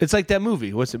it's like that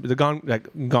movie. What's it? The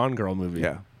Gone Girl movie.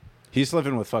 Yeah. He's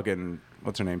living with fucking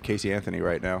what's her name, Casey Anthony,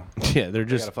 right now. Yeah, they're They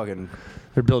just got a fucking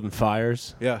they're building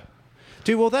fires. yeah.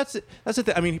 Dude, well, that's the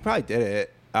thing. I mean, he probably did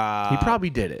it. He probably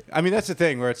did it. I mean, that's the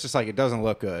thing where it's just like it doesn't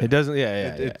look good. It doesn't.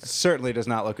 Yeah. It certainly does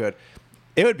not look good.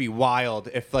 It would be wild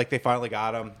if like they finally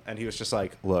got him and he was just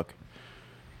like, "Look,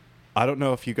 I don't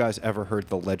know if you guys ever heard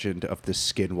the legend of the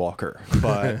Skinwalker,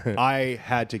 but I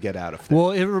had to get out of there."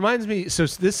 Well, it reminds me. So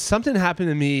something happened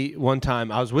to me one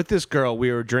time. I was with this girl.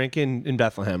 We were drinking in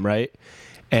Bethlehem, right?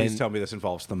 Please tell me this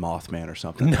involves the Mothman or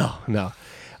something. No.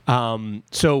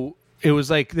 So it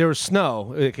was like there was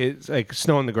snow, it's like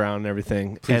snow on the ground and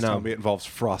everything. Please and, tell me it involves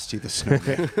Frosty the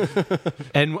Snowman.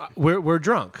 And we're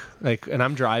drunk, like, and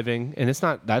I'm driving, and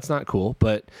that's not cool.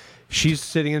 But she's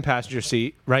sitting in passenger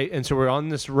seat, right? And so we're on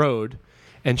this road,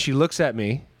 and she looks at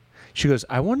me. She goes,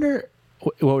 "I wonder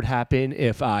what would happen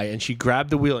if I," and she grabbed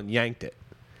the wheel and yanked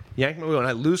my wheel, and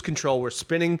I lose control. We're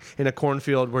spinning in a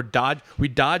cornfield. We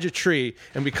dodge a tree,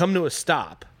 and we come to a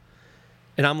stop.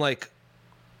 And I'm like,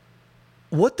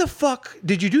 "What the fuck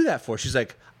did you do that for?" She's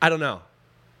like, I don't know.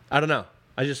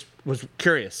 I just was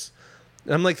curious."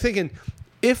 And I'm like thinking,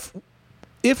 if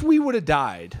we would have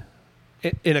died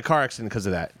in a car accident because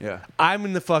of that, Yeah. I'm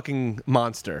in the fucking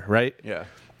monster, right? Yeah.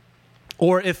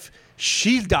 Or if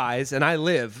she dies and I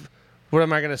live, what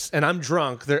am I gonna? And I'm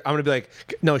drunk. I'm gonna be like,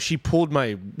 "No, she pulled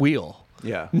my wheel."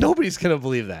 Yeah. Nobody's gonna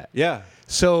believe that. Yeah.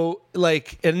 So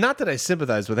like, and not that I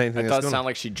sympathize with anything. It that's does going sound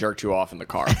like she jerked you off in the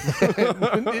car.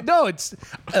 No, it's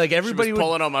like everybody would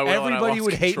pulling on my wheel and I everybody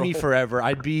lost would hate me control. forever.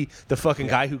 I'd be the fucking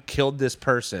guy who killed this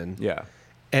person. Yeah.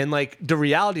 And like the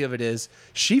reality of it is,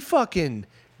 she fucking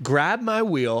grabbed my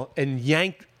wheel and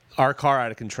yanked our car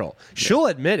out of control. She'll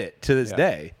admit it to this Yeah.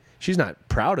 day. She's not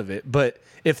proud of it, but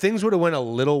if things would have went a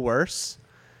little worse,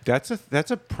 That's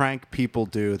a prank people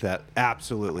do that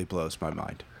absolutely blows my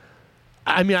mind.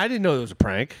 I mean, I didn't know it was a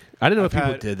prank. I didn't know I've people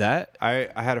had- did that. I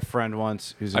had a friend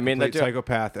once who's a I mean, they complete do-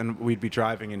 psychopath, and we'd be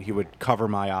driving, and he would cover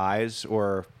my eyes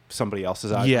or somebody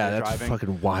else's eyes. Yeah, when we're that's driving,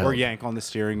 fucking wild. Or yank on the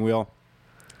steering wheel.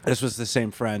 This was the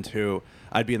same friend who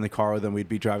I'd be in the car with him. We'd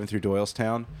be driving through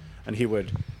Doylestown, and he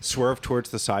would swerve towards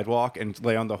the sidewalk and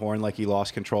lay on the horn like he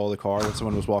lost control of the car when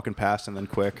someone was walking past, and then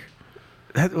quick.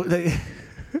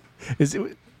 Is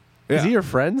it? Is Yeah. he your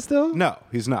friend still? No,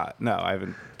 he's not. No, I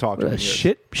haven't talked to him. A in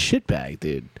years. shit bag,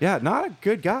 dude. Yeah, not a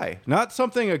good guy. Not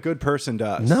something a good person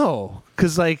does. No,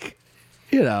 because like,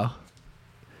 you know,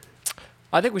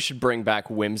 I think we should bring back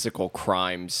whimsical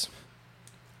crimes.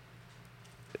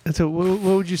 so what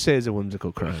would you say is a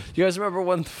whimsical crime? You guys remember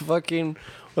when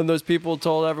those people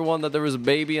told everyone that there was a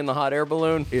baby in the hot air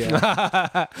balloon?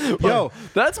 Yeah. Yo,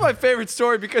 That's my favorite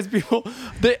story because people,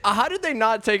 how did they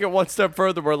not take it one step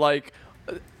further? We're like,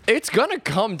 it's gonna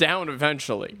come down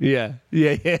eventually. Yeah.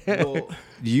 well,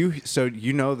 you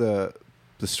know the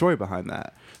story behind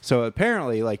that. So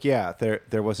apparently, like, yeah,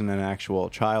 there wasn't an actual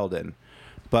child in,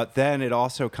 but then it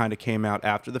also kind of came out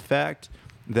after the fact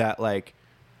that like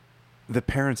the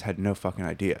parents had no fucking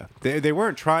idea. They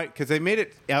weren't trying because they made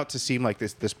it out to seem like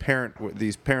these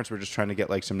parents were just trying to get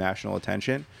like some national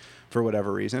attention for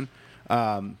whatever reason,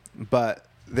 but.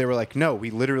 They were like, no, we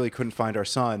literally couldn't find our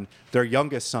son. Their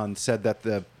youngest son said that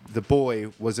the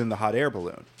boy was in the hot air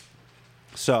balloon.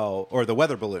 Or the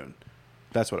weather balloon.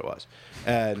 That's what it was.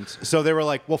 And so they were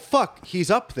like, well, fuck, he's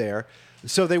up there.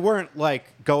 So they weren't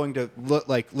like going to look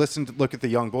at the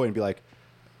young boy and be like,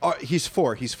 oh, he's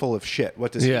 4, he's full of shit.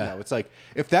 What does he Yeah. know? It's like,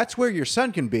 if that's where your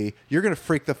son can be, you're going to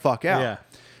freak the fuck out. Yeah.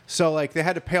 So like they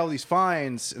had to pay all these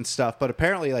fines and stuff. But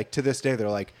apparently like to this day, they're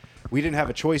like, we didn't have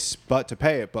a choice but to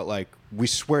pay it. But like, we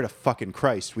swear to fucking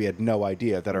Christ, we had no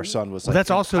idea that our son was like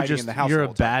That's also hiding just in the house you're the a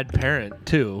whole time. bad parent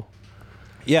too.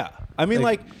 Yeah, I mean,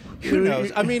 like who knows?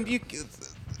 I mean,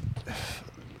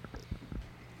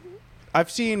 I've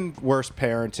seen worse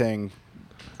parenting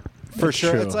for That's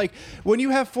sure. true. It's like when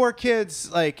you have 4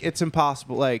 kids, like it's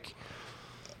impossible. Like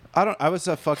I was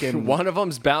a fucking. One of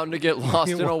them's bound to get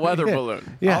lost in a weather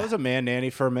balloon. Yeah. I was a man nanny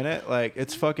for a minute. Like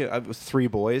it's fucking. I was 3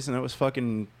 boys, and it was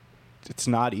fucking. It's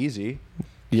not easy.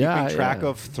 Yeah. Keeping track yeah.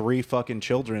 of 3 fucking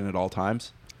children at all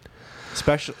times.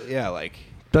 Especially, yeah, like.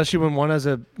 Especially when one has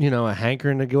a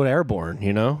hankering to go airborne.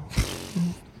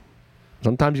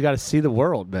 Sometimes you got to see the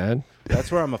world, man.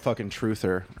 That's where I'm a fucking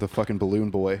truther, the fucking balloon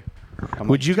boy. I'm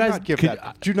Would like, you do guys- not give could-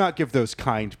 that? Do not give those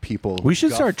kind people. We should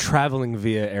guff. start traveling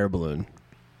via air balloon.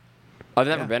 I've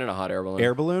never been in a hot air balloon.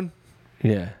 air balloon,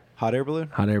 Yeah, hot air balloon.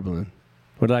 hot air balloon.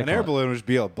 What did I An call air it? balloon would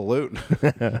be a balloon.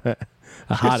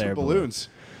 A hot Some air balloon. balloons.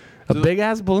 A big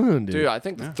ass balloon, dude. Dude, I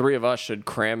think the 3 of us should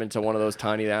cram into one of those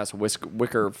tiny ass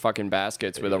wicker fucking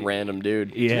baskets with a random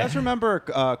dude. Do you Yeah. guys remember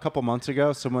a couple months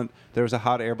ago, there was a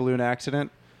hot air balloon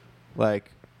accident,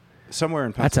 like somewhere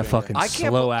in That's a Pennsylvania? fucking I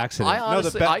can't slow bel- accident. I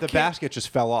honestly, no, I the can't- basket just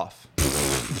fell off.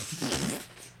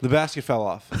 The basket fell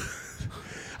off.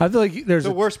 I feel like there's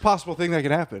The worst possible thing that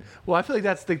can happen. well, I feel like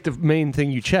that's the main thing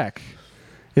you check.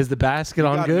 Is the basket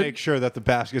on Gotta good? make sure that the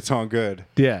basket's on good.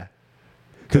 Yeah.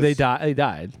 Because they 'Cause-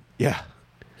 died. Yeah.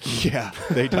 Yeah,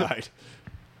 they died.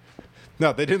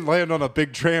 No, they didn't land on a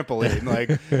big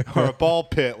trampoline or a ball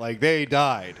pit. Like they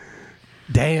died.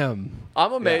 Damn.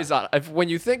 I'm amazed when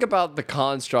you think about the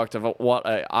construct of what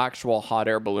an actual hot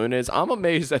air balloon is. I'm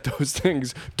amazed that those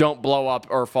things don't blow up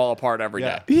or fall apart every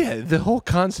day. Yeah. Yeah, the whole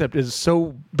concept is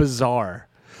so bizarre.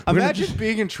 We're gonna Imagine just-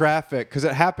 being in traffic because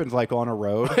it happened like on a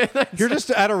road. You're just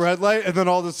at a red light, and then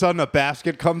all of a sudden a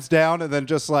basket comes down, and then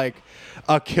just like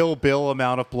a Kill Bill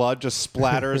amount of blood just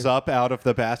splatters up out of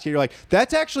the basket. You're like,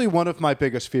 that's actually one of my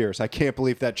biggest fears. I can't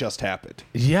believe that just happened.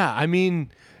 Yeah, I mean,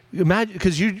 imagine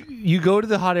because you go to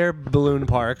the hot air balloon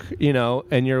park,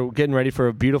 and you're getting ready for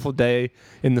a beautiful day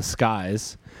in the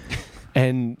skies,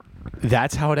 and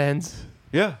that's how it ends.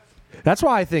 Yeah. That's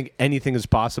why I think anything is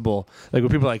possible. Like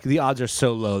when people are like, the odds are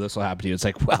so low this will happen to you. It's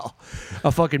like, well,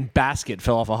 a fucking basket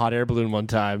fell off a hot air balloon one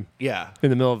time Yeah.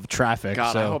 in the middle of traffic.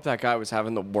 God, so. I hope that guy was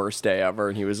having the worst day ever,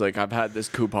 and he was like, "I've had this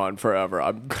coupon forever.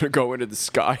 I'm gonna go into the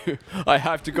sky. I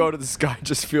have to go to the sky.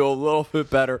 Just feel a little bit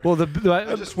better." Well,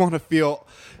 I just want to feel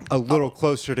a little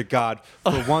closer to God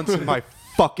for once in my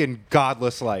fucking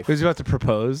godless life. he's about to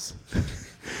propose.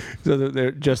 So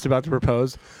they're just about to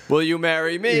propose. Will you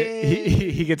marry me?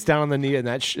 He gets down on the knee and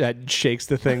that shakes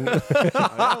the thing.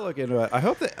 I'll look into it. I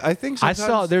hope that. I think I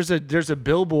sometimes, saw there's a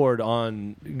billboard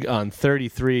on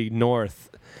 33 North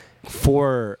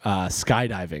for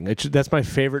skydiving. That's my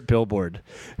favorite billboard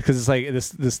because it's like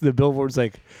the billboard's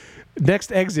like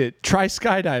next exit, try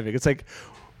skydiving. It's like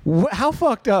how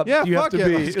fucked up Yeah, do you have fuck to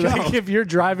it, be? let's go. Like if you're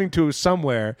driving to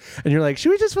somewhere and you're like, should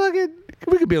we just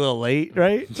we could be a little late,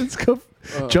 right? Let's go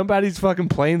jump out of these fucking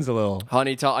planes a little.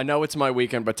 Honey, I know it's my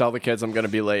weekend, but tell the kids I'm gonna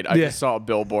be late. I Yeah. just saw a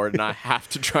billboard, and I have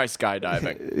to try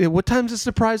skydiving. What time's the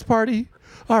surprise party?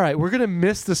 All right, we're gonna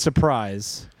miss the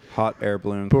surprise. hot air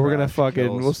balloon. But we're gonna crash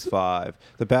fucking- kills 5.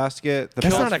 The basket the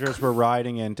That's not a passengers were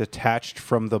riding in detached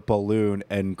from the balloon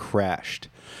and crashed.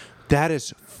 That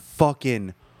is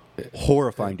fucking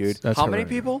horrifying, dude. That's How many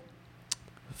horrendous. people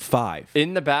 5.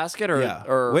 in the basket, or Yeah.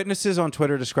 or Witnesses on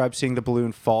Twitter described seeing the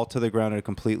balloon fall to the ground in a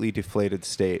completely deflated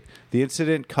state. The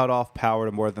incident cut off power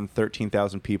to more than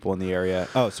 13,000 people in the area.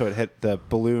 Oh, so the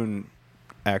balloon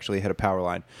actually hit a power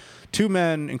line. 2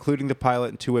 men, including the pilot,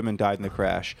 and 2 women died in the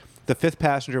crash. The 5th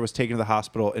passenger was taken to the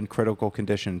hospital in critical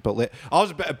condition, but later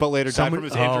died Someone- from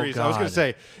his oh, injuries. I was going God. to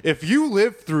say, if you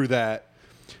live through that,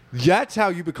 that's how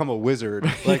you become a wizard.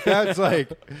 Like that's like.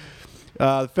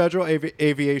 The Federal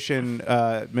Aviation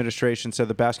Administration said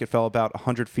the basket fell about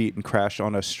 100 feet and crashed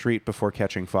on a street before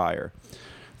catching fire.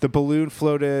 The balloon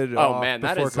floated off man,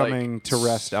 that before is, like, coming to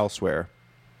rest elsewhere.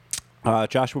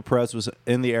 Joshua Perez was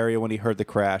in the area when he heard the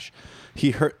crash.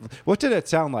 He heard, what did it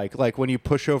sound like? Like when you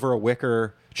push over a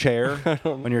wicker chair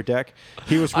on your deck?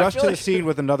 He was I rushed feel to the like- scene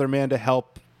with another man to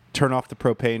help turn off the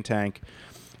propane tank.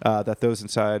 That those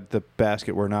inside the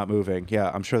basket were not moving.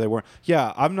 Yeah, I'm sure they weren't.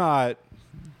 Yeah, I'm not.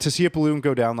 To see a balloon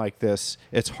go down like this,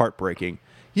 it's heartbreaking.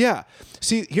 Yeah.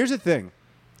 See, here's the thing.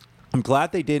 I'm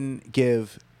glad they didn't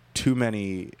give too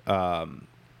many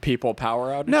people power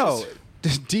outages.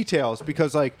 details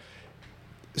because like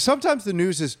sometimes the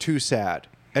news is too sad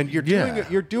and you're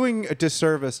Yeah. doing a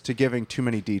disservice to giving too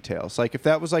many details. Like if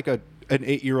that was like an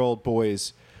 8-year-old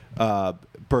boy's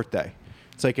birthday.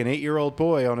 It's like an 8-year-old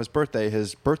boy on his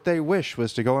birthday wish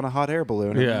was to go on a hot air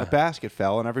balloon and Yeah. then the basket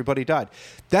fell and everybody died.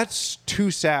 That's too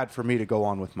sad for me to go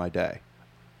on with my day.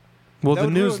 Well, That the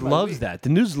would news ruin my loves week. that. The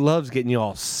news loves getting you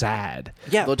all sad.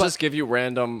 Yeah, They'll just give you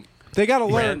random They got to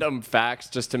learn. random facts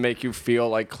just to make you feel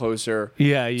like closer.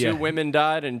 Yeah, 2 women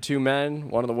died and 2 men.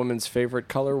 One of the women's favorite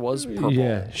color was purple.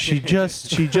 Yeah, she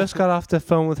just got off the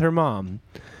phone with her mom.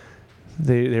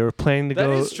 They were planning to That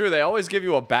go. is true. They always give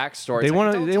you a backstory. They It's like,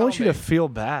 want "Don't they tell want you me." to feel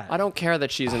bad. I don't care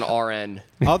that she's an RN.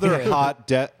 Other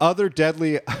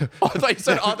deadly. Oh, I thought you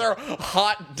said other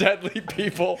hot, deadly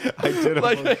people. I did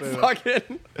like almost they say that.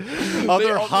 fucking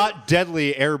Other hot,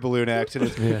 deadly air balloon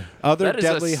accidents. Other That is a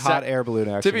deadly hot air balloon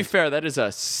accidents. To be fair, that is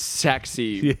a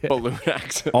sexy balloon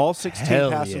accident. All 16 Hell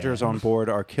passengers yeah. on board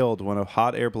are killed when a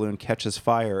hot air balloon catches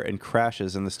fire and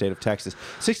crashes in the state of Texas.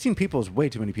 16 people is way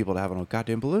too many people to have on a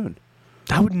goddamn balloon.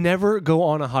 I would never go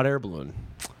on a hot air balloon.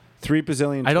 3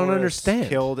 Brazilian I don't tourists understand.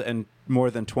 killed and more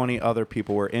than 20 other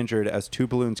people were injured as 2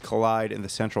 balloons collide in the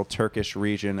central Turkish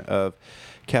region of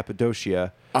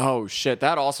Cappadocia. Oh shit,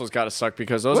 that also's got to suck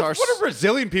because those What are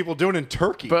Brazilian people doing in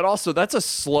Turkey? But also, that's a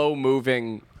slow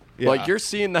moving. Yeah. Like you're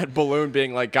seeing that balloon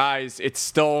being like, guys, it's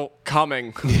still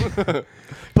coming. But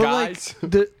Guys.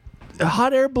 like the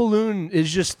hot air balloon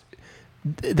is just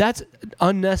that's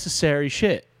unnecessary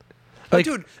shit. Like,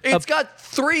 Dude, it's got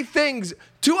 3 things.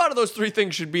 2 out of those 3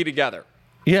 things should be together: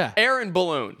 yeah, air and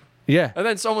balloon. yeah. And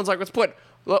then someone's like,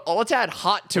 let's add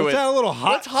hot to Let's it. add a little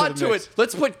hot Let's to hot the to mix. it.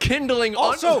 Let's put kindling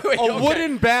Also, on. a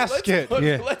wooden basket.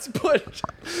 Yeah.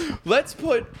 Let's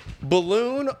put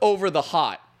balloon over the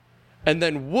hot, and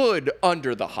then wood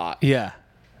under the hot, Yeah.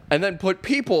 and then put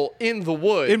people in the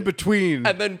wood. in between.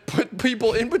 and then put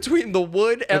people in between the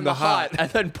wood and the the hot, hot. and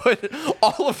then put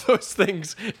all of those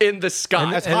things in the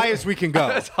sky. as high as we can go.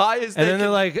 As high as And they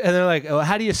then can. they're like, oh,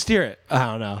 how do you steer it? I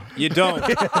don't know. You don't.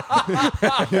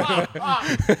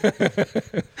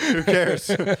 Who cares?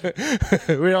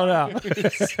 We don't know.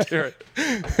 steer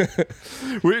it.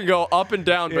 We can go up and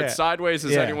down, Yeah. but sideways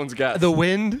is Yeah. anyone's guess. The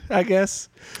wind, I guess.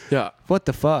 yeah. What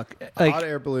the fuck? Like, Hot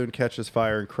air balloon catches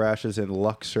fire and crashes in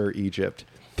Luxor, Egypt.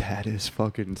 That is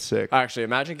fucking sick. Actually,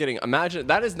 imagine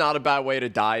that is not a bad way to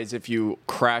die. Is if you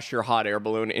crash your hot air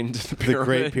balloon into the The pyramids.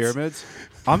 Great Pyramids.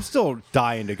 I'm still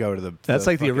dying to go to the. that's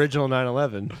like the fucking- original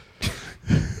 9/11.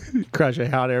 Crash a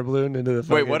hot air balloon into the. Wait,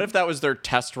 fucking- what if that was their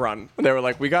test run? They were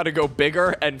like, we got to go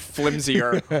bigger and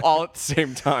flimsier all at the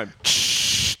same time.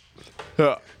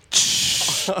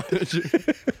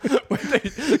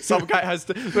 Some guy has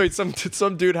to wait.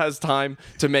 Some dude has time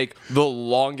to make the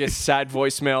longest sad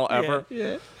voicemail ever.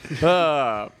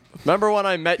 Yeah. Remember when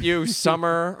I met you,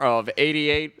 summer of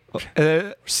 '88?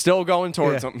 Still going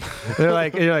towards Yeah. him. They're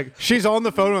like, you're like, She's on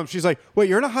the phone with him. She's like, "Wait,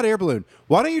 you're in a hot air balloon.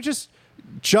 Why don't you just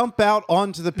jump out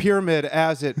onto the pyramid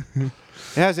as it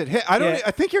hit? I don't. Yeah.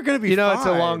 I think you're gonna be. you know, it's a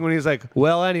fine." long one. He's like,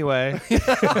 well, anyway.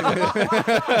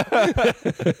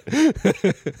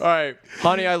 All right,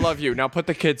 honey, I love you. Now put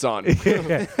the kids on.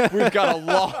 We've got a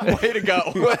long way to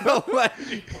go. We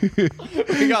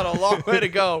got a long way to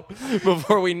go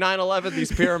before we 9/11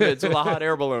 these pyramids with a hot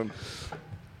air balloon.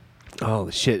 Oh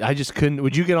shit! I just couldn't.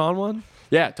 Would you get on one?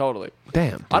 Yeah, totally.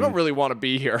 Damn. I don't really want to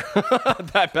be here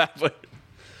that badly.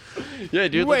 Yeah,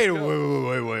 dude. Wait, let's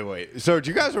go. wait. So, do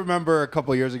you guys remember a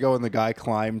couple years ago when the guy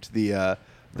climbed the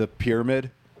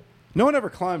pyramid? No one ever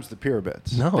climbs the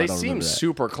pyramids. No, I They don't seem remember that.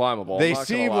 super climbable. They I'm not gonna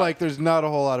seem lie. like there's not a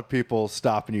whole lot of people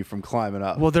stopping you from climbing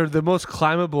up. Well, they're the most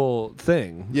climbable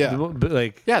thing. Yeah. But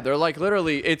like, Yeah, they're like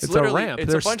literally. It's a literally. ramp. It's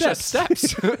They're a bunch steps. of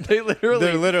steps. They literally.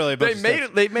 They're literally a bunch They of made steps.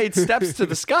 it. They made steps to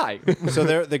the sky. So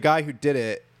the guy who did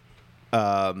it,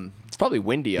 It's probably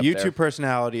windy up YouTube there.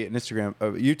 personality and Instagram,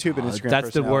 YouTube and Instagram. that's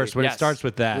the worst when Yes. it starts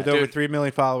with that. With over Dude. 3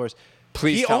 million followers.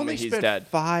 Please he tell only me he's spent dead.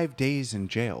 5 days in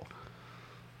jail.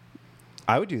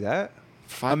 I would do that.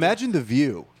 5 Imagine the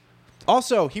view.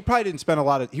 Also, he probably didn't spend a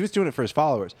lot of. He was doing it for his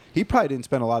followers. He probably didn't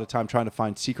spend a lot of time trying to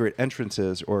find secret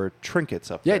entrances or trinkets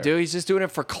up Yeah, there. dude, he's just doing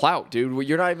it for clout, dude.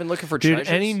 You're not even looking for Dude,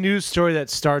 treasures. any news story that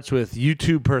starts with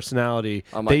YouTube personality,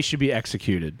 I'm they like- should be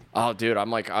executed. Oh, dude,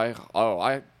 I'm like, I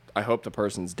hope the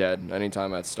person's dead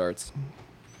anytime that starts.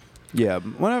 Yeah,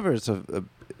 whenever it's a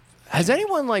Has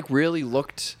anyone like really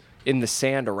looked in the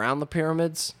sand around the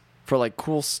pyramids for like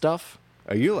cool stuff?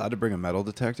 Are you allowed to bring a metal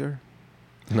detector?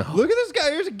 No. Look at this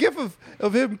guy. Here's a gif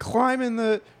of him climbing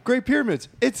the Great Pyramids.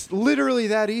 It's literally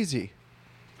that easy.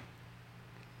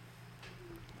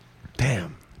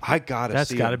 Damn. I gotta That's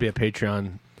see got to him. be a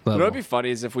Patreon What level. would be funny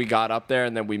is if we got up there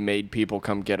and then we made people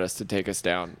come get us to take us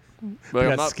down. I Like, I'm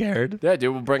got not- scared. Yeah,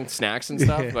 dude, we'll bring snacks and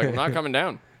stuff. Like, I'm not coming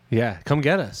down. Yeah, come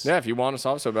get us. Yeah, if you want us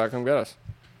off so bad, come get us.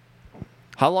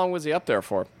 How long was he up there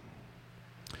for?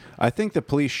 I think the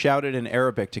police shouted in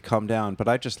Arabic to come down, but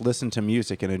I just listened to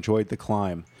music and enjoyed the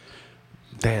climb.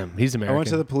 Damn, he's American. I went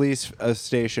to the police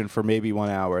station for maybe 1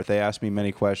 hour. They asked me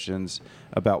many questions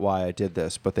about why I did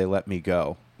this, but they let me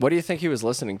go. What do you think he was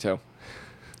listening to?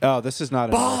 Oh, this is not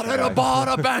an Bada da American guy.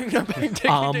 bada bang da bang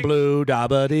ding, I'm ding. blue,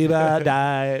 dabba dee ba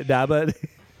die, dabba.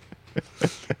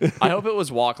 I hope it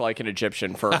was Walk Like an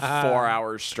Egyptian for 4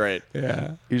 hours straight.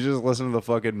 Yeah. You just listen to the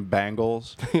fucking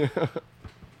Bangles.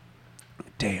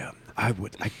 Damn, I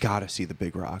gotta see the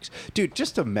Big Rocks, dude.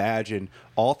 Just imagine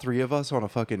all three of us on a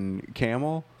fucking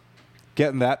camel,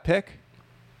 getting that pic.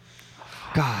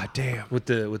 God damn. With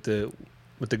the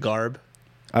garb.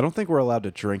 I don't think we're allowed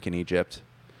to drink in Egypt.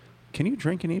 Can you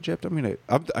drink in Egypt? I'm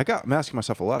asking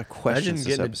myself a lot of questions. Imagine this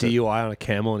getting episode. a DUI on a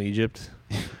camel in Egypt.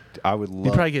 I would You'd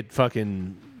love. probably get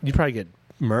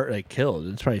killed.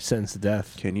 It's probably sentenced to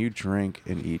death. Can you drink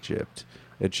in Egypt?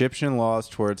 Egyptian laws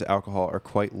towards alcohol are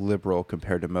quite liberal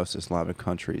compared to most Islamic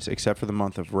countries, except for the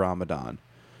month of Ramadan.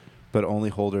 But only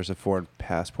holders of foreign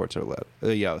passports are allowed.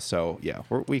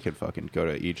 We can fucking go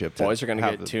to Egypt. Boys are going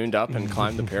to get tuned up and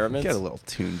climb the pyramids. Get a little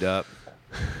tuned up.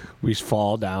 We just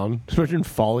fall down. Imagine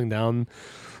falling down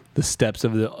the steps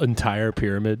of the entire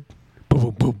pyramid. Boom,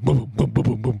 boom, boom, boom, boom,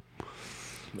 boom, boom.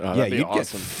 Oh, Yeah, that'd be you'd get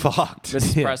awesome. fucked.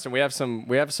 Mrs. Yeah. Preston, we have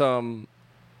some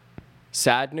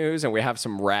sad news and we have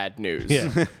some rad news.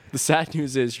 Yeah. The sad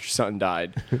news is your son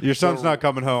died. Your son's not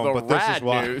coming home, The but this is rad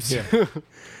why. news.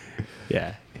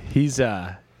 Yeah.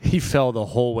 He fell the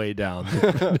whole way down.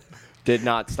 Did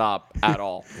not stop at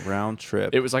all. Round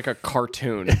trip. It was like a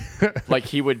cartoon. Like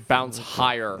he would bounce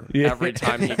higher Yeah. every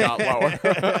time he got lower.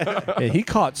 Yeah, he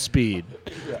caught speed.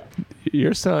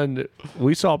 Your son,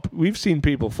 we've seen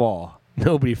people fall.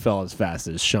 Nobody fell as fast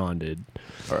as Sean did.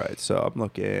 All right, so I'm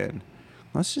looking.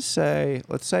 Let's say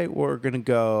we're gonna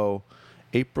go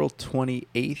April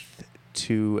 28th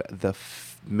to the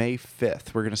May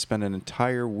 5th. We're gonna spend an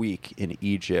entire week in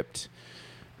Egypt.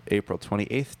 April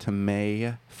 28th to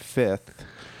May 5th.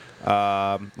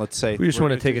 Let's say We just we're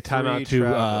want to gonna take a do time out 3 to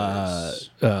travelers.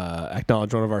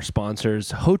 acknowledge one of our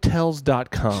sponsors,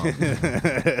 Hotels.com.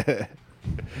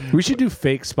 We should do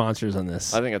fake sponsors on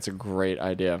this. I think that's a great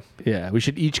idea. Yeah, we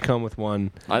should each come with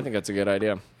one. I think that's a good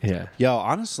idea. Yeah. Yo,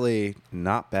 honestly,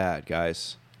 not bad,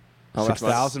 guys. How It's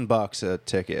much $1,000 a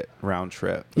ticket round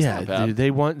trip. Yeah, not bad.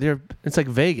 dude, it's like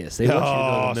Vegas. They want you to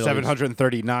go to the Middle East.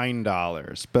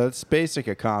 $739, but it's basic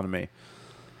economy.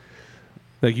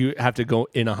 Like you have to go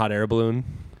in a hot air balloon.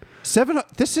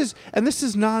 This is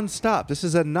nonstop. This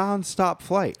is a nonstop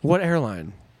flight. What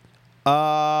airline?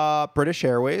 British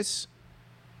Airways,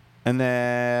 and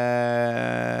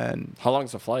then How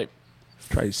long's the flight?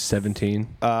 Try 17.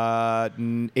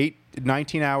 19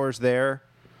 hours there.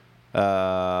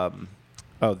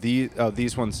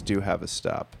 These ones do have a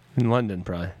stop In London,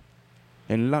 probably.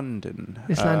 in London.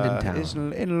 It's London town. It's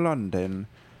in London.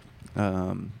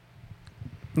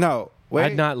 No, wait.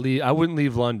 I'd not leave. I wouldn't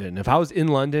leave London. If I was in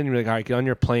London, you'd be like, all right, get on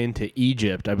your plane to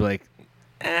Egypt. I'd be like,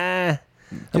 I'm Yeah,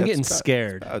 getting it's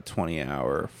scared. A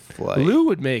 20-hour flight. Lou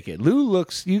would make it. Lou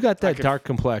looks. You got that could- dark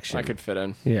complexion. I could fit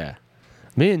in. Yeah.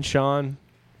 Me and Sean.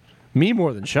 Me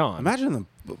more than Sean. Imagine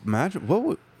what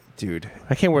would, dude?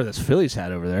 I can't wear this Phillies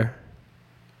hat over there.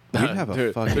 We'd have a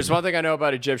Dude, fucking. there's one thing I know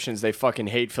about Egyptians. They fucking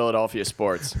hate Philadelphia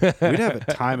sports. We'd have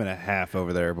a time and a half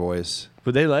over there, boys.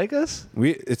 Would they like us?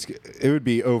 It would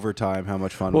be overtime. How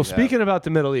much fun? Well, we'd have. speaking about the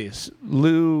Middle East,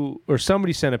 Lou or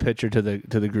somebody sent a picture to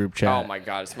the group chat. Oh my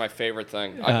god, it's my favorite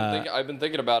thing. I've been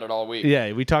thinking about it all week.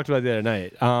 Yeah, we talked about it the other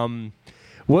night.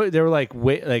 What they were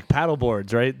like paddle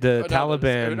boards, right? The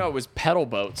Taliban No, it was pedal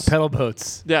boats. pedal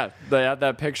boats. Yeah, they had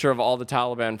that picture of all the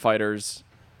Taliban fighters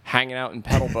hanging out in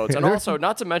pedal boats, and also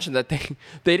not to mention that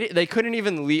they couldn't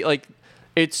even leave. Like,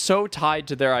 it's so tied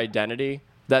to their identity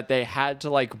that they had to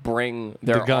like bring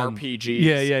their The gun.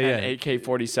 RPGs and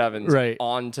AK-47s Right.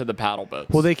 onto the paddle boats.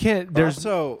 Well, they can't. There's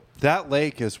Also, that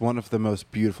lake is one of the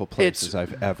most beautiful places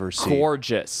I've ever seen.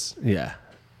 gorgeous. yeah.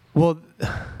 Well,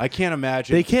 I can't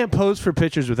imagine. they can't pose for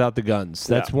pictures without the guns.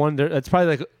 That's Yeah. one. That's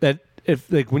probably like that.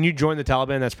 If like when you join the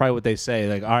Taliban, that's probably what they say.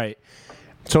 Like, all right,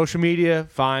 social media,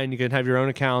 fine, you can have your own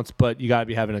accounts, but you gotta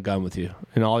be having a gun with you,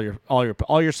 and all your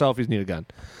selfies need a gun.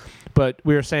 But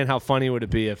we were saying how funny would it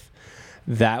be if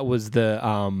that was the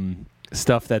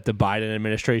stuff that the Biden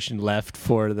administration left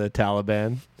for the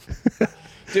Taliban.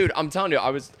 Dude, I'm telling you,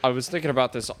 I was thinking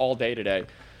about this all day today.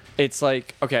 It's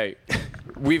like, okay,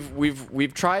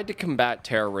 we've tried to combat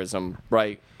terrorism,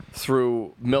 right,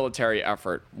 through military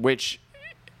effort, which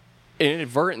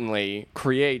inadvertently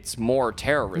creates more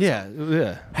terrorism.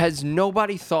 Yeah. Has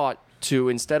nobody thought to,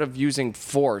 instead of using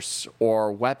force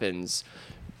or weapons,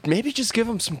 maybe just give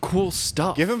them some cool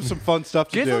stuff? Give him some fun stuff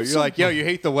to Give do. him You're some like, yo, you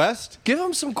hate the West? Give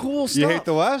them some cool stuff. You hate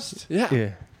the West? Yeah.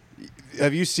 Yeah.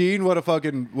 Have you seen what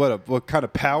kind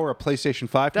of power a PlayStation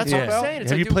 5 can That's do? what I'm saying.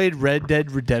 It's Have like, you dude, played Red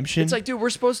Dead Redemption? It's like, dude, we're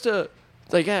supposed to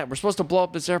It's like, yeah, we're supposed to blow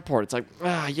up this airport. It's like,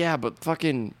 yeah, but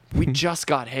fucking, we just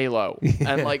got Halo.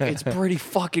 And, like, it's pretty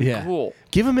fucking Yeah. cool.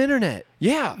 Give them internet.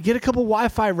 Yeah. Get a couple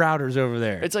Wi-Fi routers over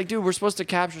there. It's like, dude, we're supposed to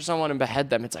capture someone and behead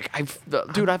them. It's like,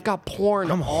 I've got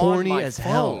porn I'm on horny my as phone.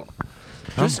 hell.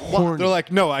 Just horny. They're like,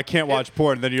 no, I can't watch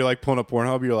porn. Then you're like pulling up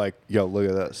Pornhub. You're like, yo, look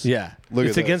at this. Yeah. Look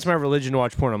It's at against this. my religion to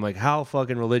watch porn. I'm like, how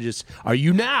fucking religious are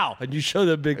you now? And you show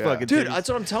the big fucking Dude, titties. that's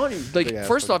what I'm telling you. Like, Yeah,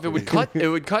 first off, fucking it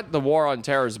would cut the war on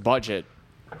terror's budget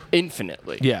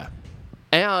infinitely. Yeah.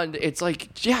 And it's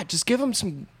like, yeah, just give them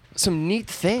some neat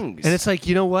things. And it's like,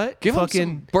 you know what? give them some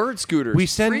fucking bird scooters. we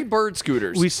send- free bird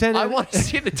scooters. we send I it- want to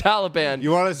see the Taliban.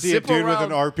 You want to see a zip dude around,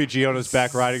 with an RPG on his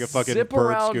back riding a fucking zip bird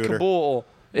around scooter. Kabul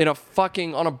in a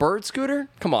fucking on a bird scooter?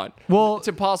 Come on. Well, it's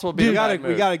impossible to be We in a gotta, bad we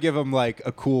mood. gotta give him like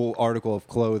a cool article of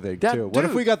clothing That- too. What if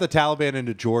dude. we got the Taliban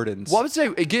into Jordans? What would say?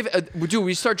 Dude,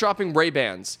 we start dropping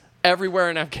Ray-Bans everywhere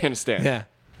in Afghanistan. yeah.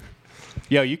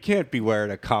 Yo, you can't be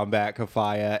wearing a combat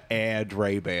kafaya and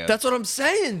Ray-Ban. That's what I'm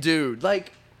saying, dude.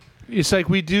 Like, It's like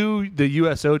we do the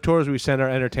USO tours. We send our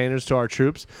entertainers to our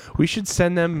troops. We should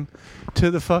send them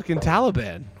to the fucking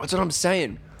Taliban. that's what I'm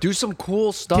saying. Do some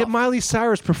cool stuff. Get Miley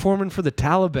Cyrus performing for the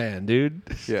Taliban, dude.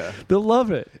 Yeah. They'll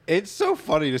love it. It's so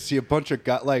funny to see a bunch of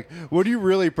guys. Like, when you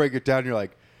really break it down, you're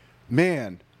like,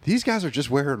 man, these guys are just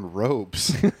wearing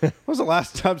robes. When was the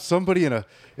last time somebody in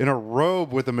a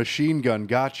robe with a machine gun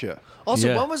got you? Also,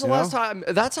 Yeah. when was the You last know? time?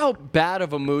 That's how bad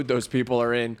of a mood those people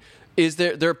are in. Is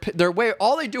they're way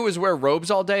all they do is wear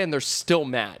robes all day and they're still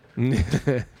mad.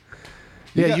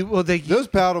 Yeah. got- They Those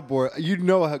paddleboard, you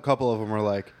know, a couple of them are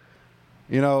like,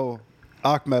 you know,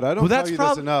 Ahmed, I don't Well, tell that's you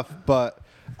prob- this enough, but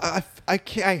I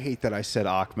can't, I hate that I said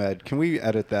Ahmed. Can we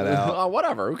edit that out?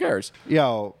 Whatever, who cares?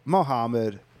 Yo,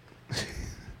 Mohammed.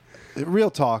 Real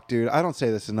talk, dude. I don't say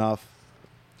this enough.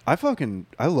 I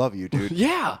love you, dude.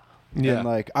 Yeah. Yeah. And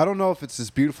like, I don't know if it's this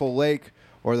beautiful lake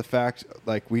or the fact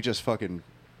like we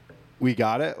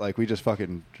got it. Like we just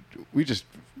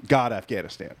got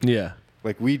Afghanistan. Yeah.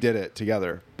 Like we did it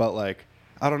together. But like,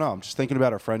 I don't know. I'm just thinking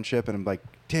about our friendship and I'm like,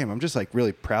 damn, I'm just like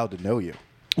really proud to know you.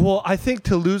 Well, I think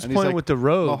to Lou's And he's point like, with the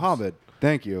robes. Mohammed,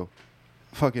 thank you.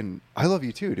 Fucking, I love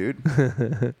you too,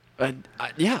 dude.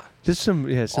 Yeah. Just some.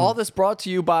 All this brought to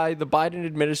you by the Biden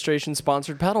administration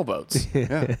sponsored pedal boats. Do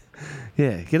Yeah.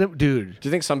 Yeah. Get him, dude.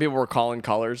 you think some people were calling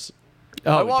colors?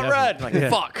 Oh, I want red. Like, definitely. Yeah.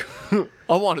 fuck.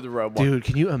 I wanted the red one. Dude,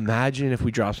 can you imagine if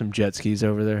we drop some jet skis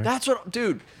over there? That's what,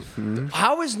 dude.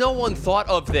 How has no one thought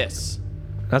of this?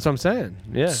 That's what I'm saying.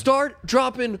 Yeah. Start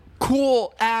dropping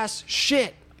cool ass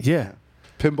shit. Yeah.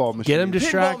 Pinball machine. Get him Pinball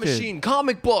distracted. machine,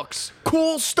 comic books,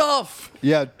 cool stuff,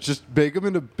 Yeah, just make them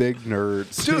into big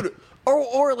nerds. dude.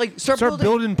 Or like start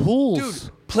building pools.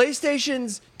 Dude,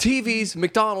 PlayStations, TVs,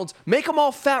 McDonald's, make them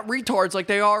all fat retards like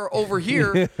they are over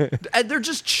here, and they're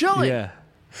just chilling. Yeah.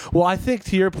 Well, I think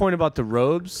to your point about the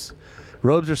robes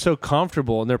are so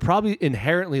comfortable and they're probably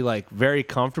inherently like very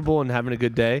comfortable and having a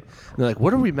good day. And they're like,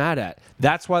 what are we mad at?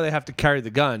 That's why they have to carry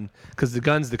the gun because the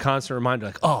gun's the constant reminder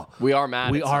like, oh, We are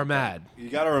mad. we at are something. mad. You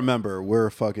got to remember, we're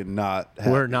fucking not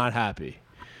happy. We're not happy.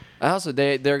 And also,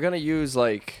 they're gonna use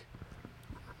like,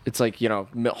 it's like, you know,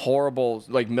 horrible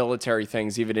like military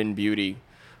things even in beauty,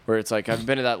 where it's like I've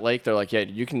been to that lake. They're like, yeah,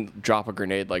 you can drop a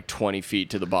grenade like 20 feet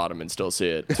to the bottom and still see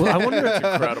it. Well, I wonder It's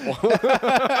incredible.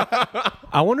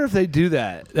 I wonder if they do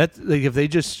that. That's like if they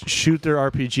just shoot their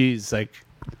RPGs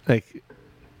like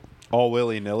all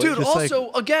willy-nilly. Dude, Just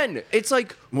also, again, it's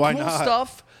like Why cool not?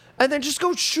 stuff, and then just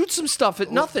go shoot some stuff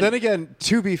at nothing. Then again,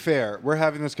 to be fair, we're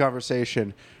having this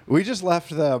conversation. We just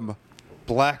left them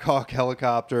Black Hawk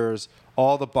helicopters,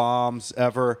 all the bombs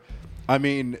ever. I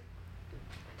mean,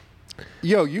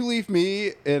 yo, you leave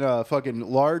me in a fucking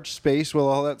large space with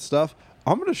all that stuff,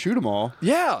 I'm going to shoot them all.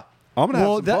 Yeah. I'm going to have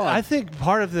well, some that, fun. I think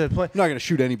part of the plan. I'm not going to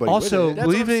shoot anybody Also, with it. That's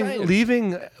what I'm saying.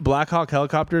 leaving Black Hawk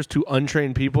helicopters to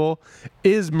untrained people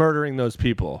is murdering those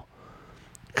people.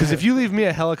 Because if you leave me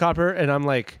a helicopter and I'm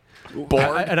like Bored.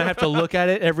 and I have to look at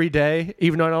it every day,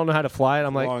 even though I don't know how to fly it,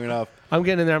 I'm like, Long enough. I'm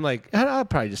getting in there. I'm like, I'll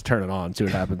probably just turn it on, see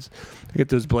what happens. I get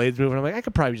those blades moving. I'm like, I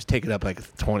could probably just take it up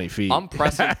like 20 feet. I'm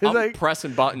pressing Like-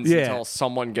 pressing buttons Yeah. until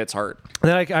someone gets hurt. And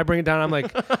then I bring it down. I'm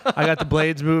like, I got the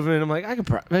blades moving. I'm like, I could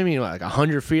maybe like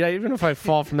 100 feet. Even if I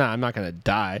fall from that, I'm not gonna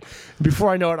die. Before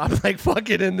I know it, I'm like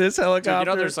fucking in this Dude, helicopter. you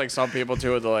know, there's like some people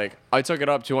too. They're like, I took it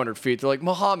up 200 feet. They're like,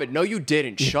 Muhammad, no, you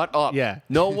didn't. Shut up. Yeah.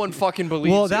 No one fucking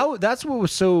believes well, you. that's what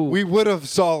was so. We would have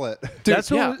saw it.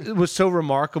 that's what yeah. was so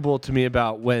remarkable to me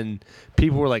about when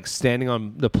people were like standing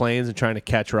on the planes and trying to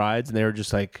catch rides, and they were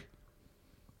just like,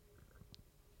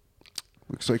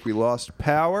 Looks like we lost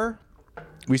power.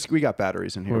 We got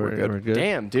batteries in here. We're good. We're good.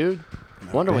 Damn, dude.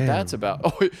 Wonder what Damn. that's about.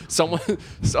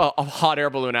 Oh, a hot air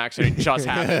balloon accident just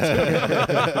happened.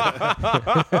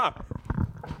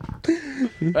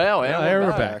 Well, And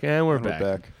we're back. And we're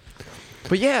back.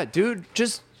 But yeah, dude,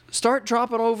 just start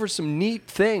dropping over some neat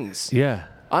things. Yeah.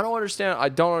 I don't understand why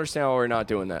we're not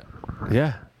doing that.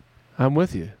 Yeah. I'm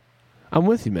with you. I'm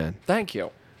with you, man. Thank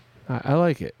you. I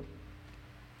like it.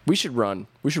 We should run.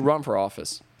 We should run for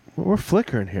office. We're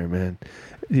flickering here, man.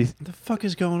 What the fuck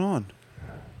is going on?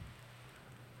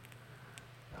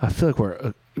 I feel like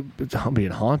we're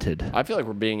being haunted. I feel like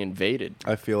we're being invaded.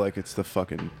 I feel like it's the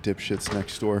fucking dipshits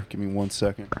next door. Give me 1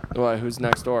 second. Why, who's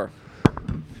next door?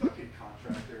 Fucking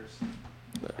contractors.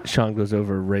 Sean goes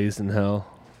over raised in hell.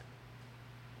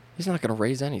 He's not going to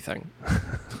raise anything. I'll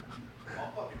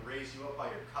fucking raise you up by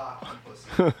your cock,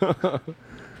 you pussy.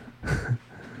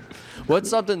 What's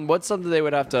something they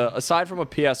would have to, aside from a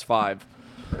PS5,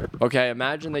 okay,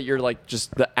 imagine that you're like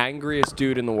just the angriest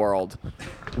dude in the world.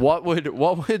 What would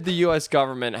the US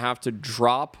government have to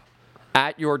drop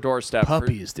at your doorstep?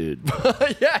 Puppies, dude.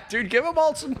 Yeah, dude, give them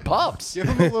all some pups. Give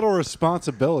them a little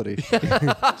responsibility.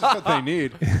 That's what they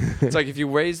need. It's like, if you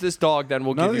raise this dog, then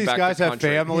we'll None give of you these back guys the have country.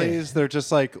 families. They're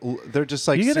just like You get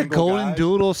a single golden guys.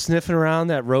 doodle sniffing around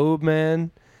that robe,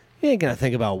 man. You ain't gonna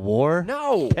think about war.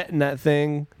 No. Petting that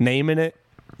thing, naming it.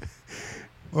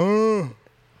 I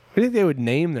think they would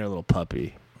name their little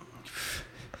puppy.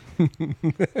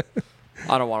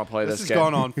 I don't want to play this This has game.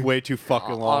 gone on way too fucking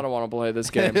I long. don't want to play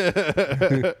this game.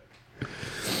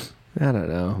 I don't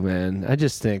know, man. I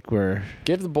just think we're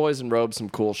Give the boys in robes some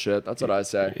cool shit. That's what I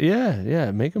say.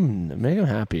 yeah. Make them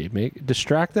happy.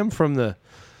 Distract them from their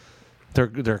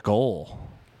goal.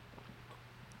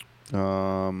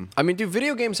 I mean, dude,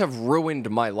 video games have ruined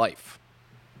my life.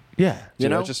 Yeah. You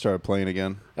Dude, know? I just started playing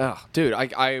again. Oh, dude,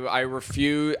 I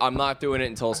refuse. I'm not doing it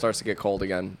until it starts to get cold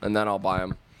again, and then I'll buy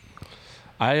them.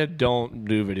 I don't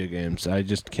do video games. I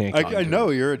just can't. Get I into know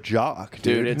it. you're a jock, Dude,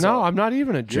 dude. it's- No, I'm not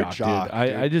even a You're jock, jock, dude.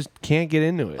 I just can't get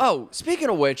into it. Oh, speaking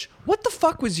of which, what the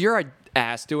fuck was your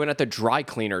ass doing at the dry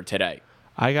cleaner today?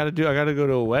 I gotta go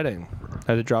to a wedding.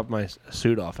 I had to drop my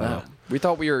suit off. We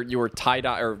thought you were tie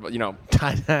dye, or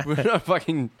Tie-dye. we're not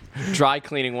fucking dry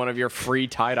cleaning one of your free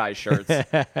tie dye shirts.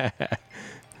 How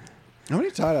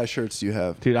many tie-dye shirts do you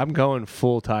have? Dude, I'm going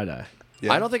full tie-dye.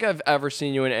 Yeah. I don't think I've ever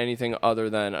seen you in anything other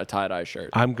than a tie dye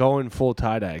shirt. I'm going full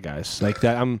tie-dye, guys. Like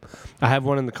that. I have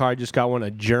one in the car. I just got one,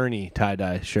 a Journey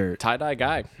tie-dye shirt. Tie dye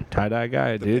guy. Tie-dye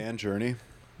guy, The dude. band Journey.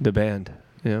 The band.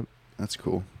 Yeah. That's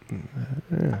cool.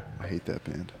 I hate that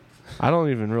band. I don't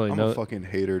even really I'm know. a fucking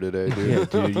hater today, dude. Yeah,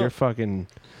 dude, you're fucking.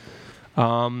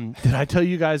 Did I tell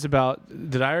you guys about?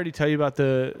 Did I already tell you about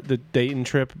the Dayton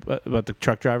trip about the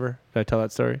truck driver? Did I tell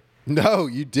that story? No,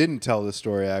 you didn't tell the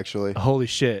story, actually. Holy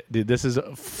shit, dude! This is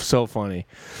so funny.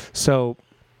 So,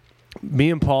 me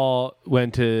and Paul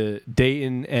went to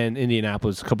Dayton and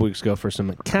Indianapolis a couple weeks ago for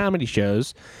some comedy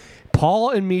shows. Paul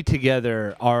and me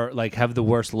together are like have the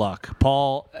worst luck.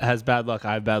 Paul has bad luck.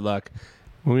 I have bad luck.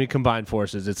 When we combine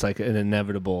forces, it's like an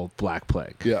inevitable black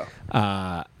plague.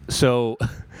 Yeah. So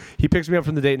he picks me up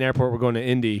from the Dayton airport. We're going to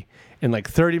Indy. And like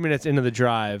 30 minutes into the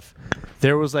drive,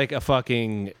 there was like a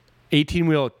fucking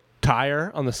 18-wheel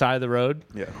tire on the side of the road.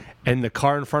 Yeah. And the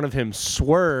car in front of him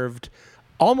swerved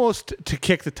almost to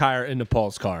kick the tire into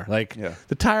Paul's car. Like Yeah.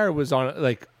 the tire was on,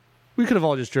 like we could have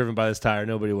all just driven by this tire.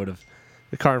 Nobody would have.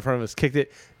 The car in front of us kicked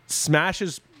it,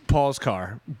 smashes Paul's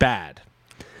car bad.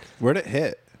 Where'd it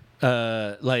hit?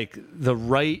 Like the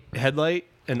right headlight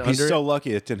and He's under so it.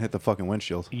 lucky it didn't hit the fucking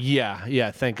windshield.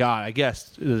 Yeah, thank God. I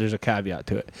guess there's a caveat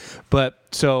to it. But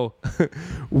so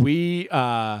we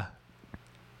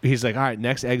he's like, all right,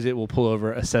 next exit we'll pull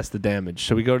over, assess the damage.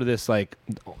 So we go to this like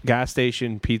gas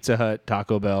station, Pizza Hut,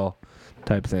 Taco Bell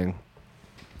type thing.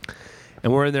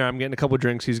 And we're in there, I'm getting a couple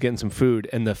drinks, he's getting some food,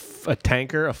 and a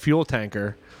fuel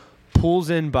tanker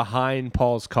pulls in behind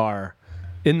Paul's car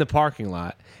in the parking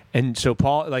lot. And so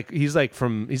Paul, like, he's like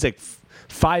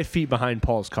 5 feet behind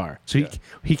Paul's car, so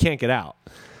he can't get out.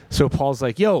 So Paul's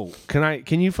like, "Yo,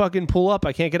 can you fucking pull up?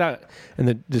 I can't get out."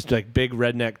 And this like big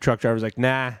redneck truck driver's like,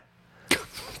 "Nah,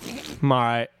 I'm all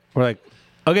right." We're like,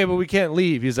 "Okay, but we can't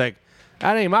leave." He's like,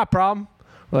 "That ain't my problem."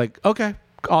 We're like, "Okay,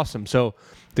 awesome." So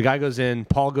the guy goes in.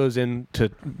 Paul goes in to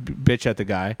bitch at the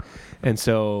guy, and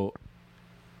so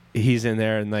he's in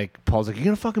there, and like Paul's like, "You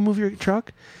gonna fucking move your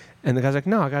truck?" And the guy's like,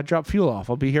 "No, I gotta drop fuel off.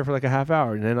 I'll be here for like a half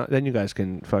hour, and then you guys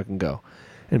can fucking go."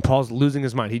 And Paul's losing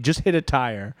his mind. He just hit a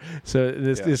tire, so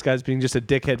this guy's being just a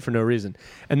dickhead for no reason.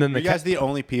 And then Are you guys the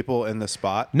only people in the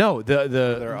spot? no, There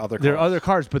are other there are cars. other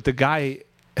cars, but the guy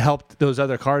helped those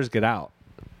other cars get out.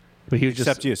 But he was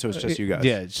Except just you, so it's just you guys.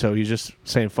 Yeah, so he's just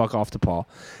saying fuck off to Paul,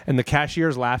 and the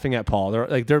cashier's laughing at Paul.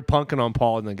 They're punking on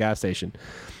Paul in the gas station.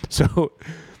 So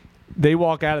they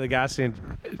walk out of the gas station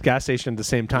at the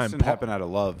same This time. didn't happen out of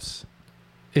Loves.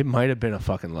 It might have been a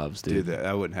fucking Loves, dude. Dude,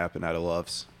 that wouldn't happen out of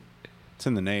Loves. It's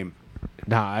in the name.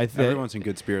 Nah, Everyone's in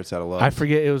good spirits out of Loves. I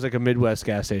forget, it was like a Midwest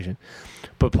gas station.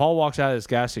 But Paul walks out of this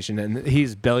gas station and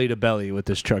he's belly to belly with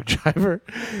this truck driver,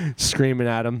 screaming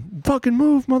at him, "Fucking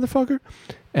move, motherfucker!"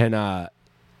 And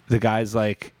the guy's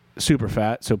like super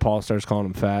fat, so Paul starts calling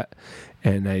him fat,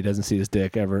 and he doesn't see his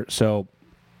dick ever. So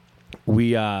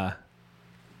we like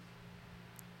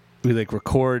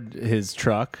record his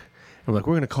truck. I'm like,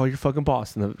 we're gonna call your fucking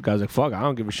boss, and the guy's like, "Fuck, I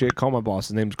don't give a shit. Call my boss.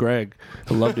 His name's Greg.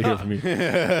 I'd love to hear from you."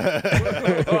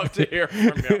 Love to hear from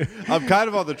you. I'm kind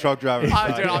of on the truck driver's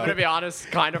side. Dude, I'm though. gonna be honest,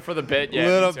 kind of for the bit.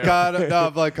 Yeah, me too.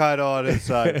 I'm like kind of on his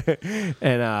side.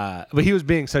 And but he was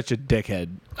being such a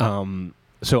dickhead.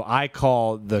 So I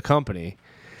call the company,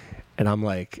 and I'm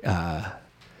like,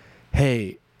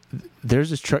 "Hey, there's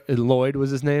this truck. Lloyd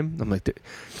was his name. I'm like,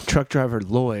 truck driver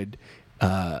Lloyd,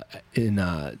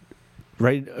 in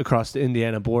right across the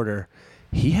Indiana border.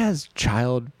 He has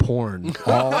child porn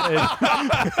all in."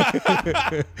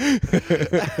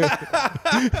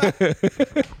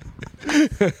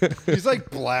 He's like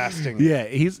blasting. Yeah,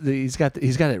 he's got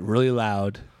it really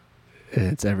loud, and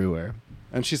it's everywhere.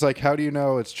 And she's like, "How do you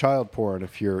know it's child porn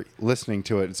if you're listening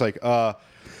to it?" It's like, I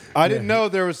didn't know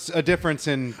there was a difference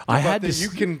in. I had that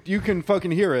to you can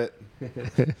fucking hear it.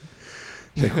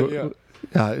 It's like,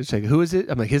 it's like, who is it?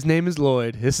 I'm like, his name is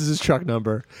Lloyd. This is his truck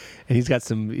number, and he's got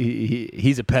some.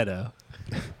 He's a pedo.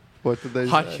 What did they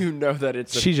How say? do you know that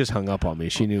it's? She just hung up on me.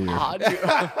 She knew we were. How do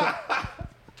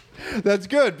you- That's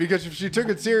good because if she took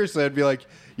it seriously, I'd be like,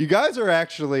 "You guys are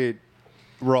actually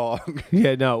wrong."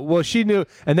 Yeah, no. Well, she knew,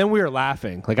 and then we were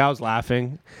laughing. Like I was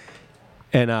laughing,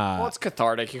 and Well, it's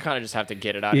cathartic. You kind of just have to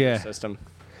get it out of Yeah. your system.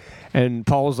 and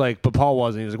Paul was like, but Paul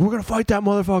wasn't. He was like, "We're gonna fight that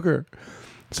motherfucker."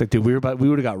 It's like, dude, we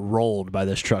would have got rolled by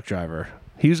this truck driver.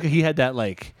 He had that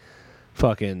like,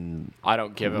 fucking I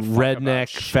don't give a fuck redneck about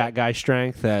shit. fat guy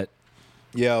strength that.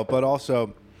 Yeah, but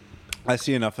also, I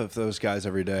see enough of those guys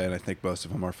every day, and I think most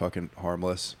of them are fucking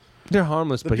harmless. They're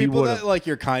harmless, The but he people would that have. like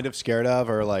you're kind of scared of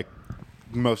are like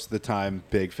most of the time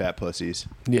big fat pussies.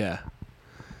 Yeah,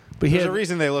 but he There's had, a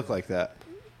reason they look like that.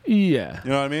 yeah,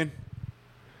 You know what I mean?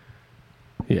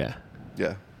 yeah.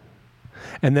 Yeah.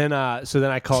 And then, so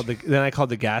then I called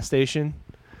the gas station,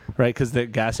 right? Because the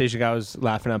gas station guy was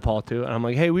laughing at Paul too, and I'm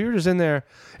like, "Hey, we were just in there.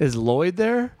 Is Lloyd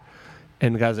there?"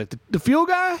 And the guy's like, "The fuel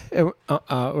guy?" And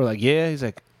we're like, "Yeah." He's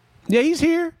like, "Yeah, he's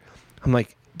here." I'm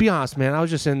like, "Be honest, man. I was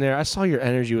just in there. I saw your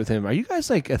energy with him. Are you guys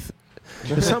like, is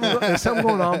something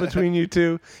going on between you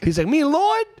two?" He's like, "Me and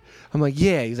Lloyd?" I'm like,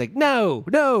 "Yeah." He's like, "No,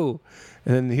 no."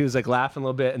 And then he was like laughing a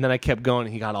little bit, and then I kept going,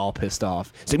 and he got all pissed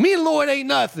off. He's like, "Me and Lloyd ain't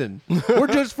nothing. We're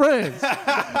just friends."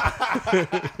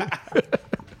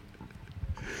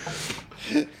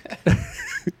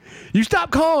 You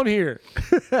stop calling here.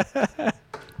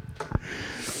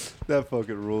 That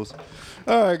fucking rules.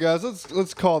 All right, guys,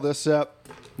 let's call this up.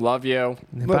 Love you.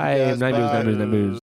 Bye. guys, Night news, bye. night news, night news.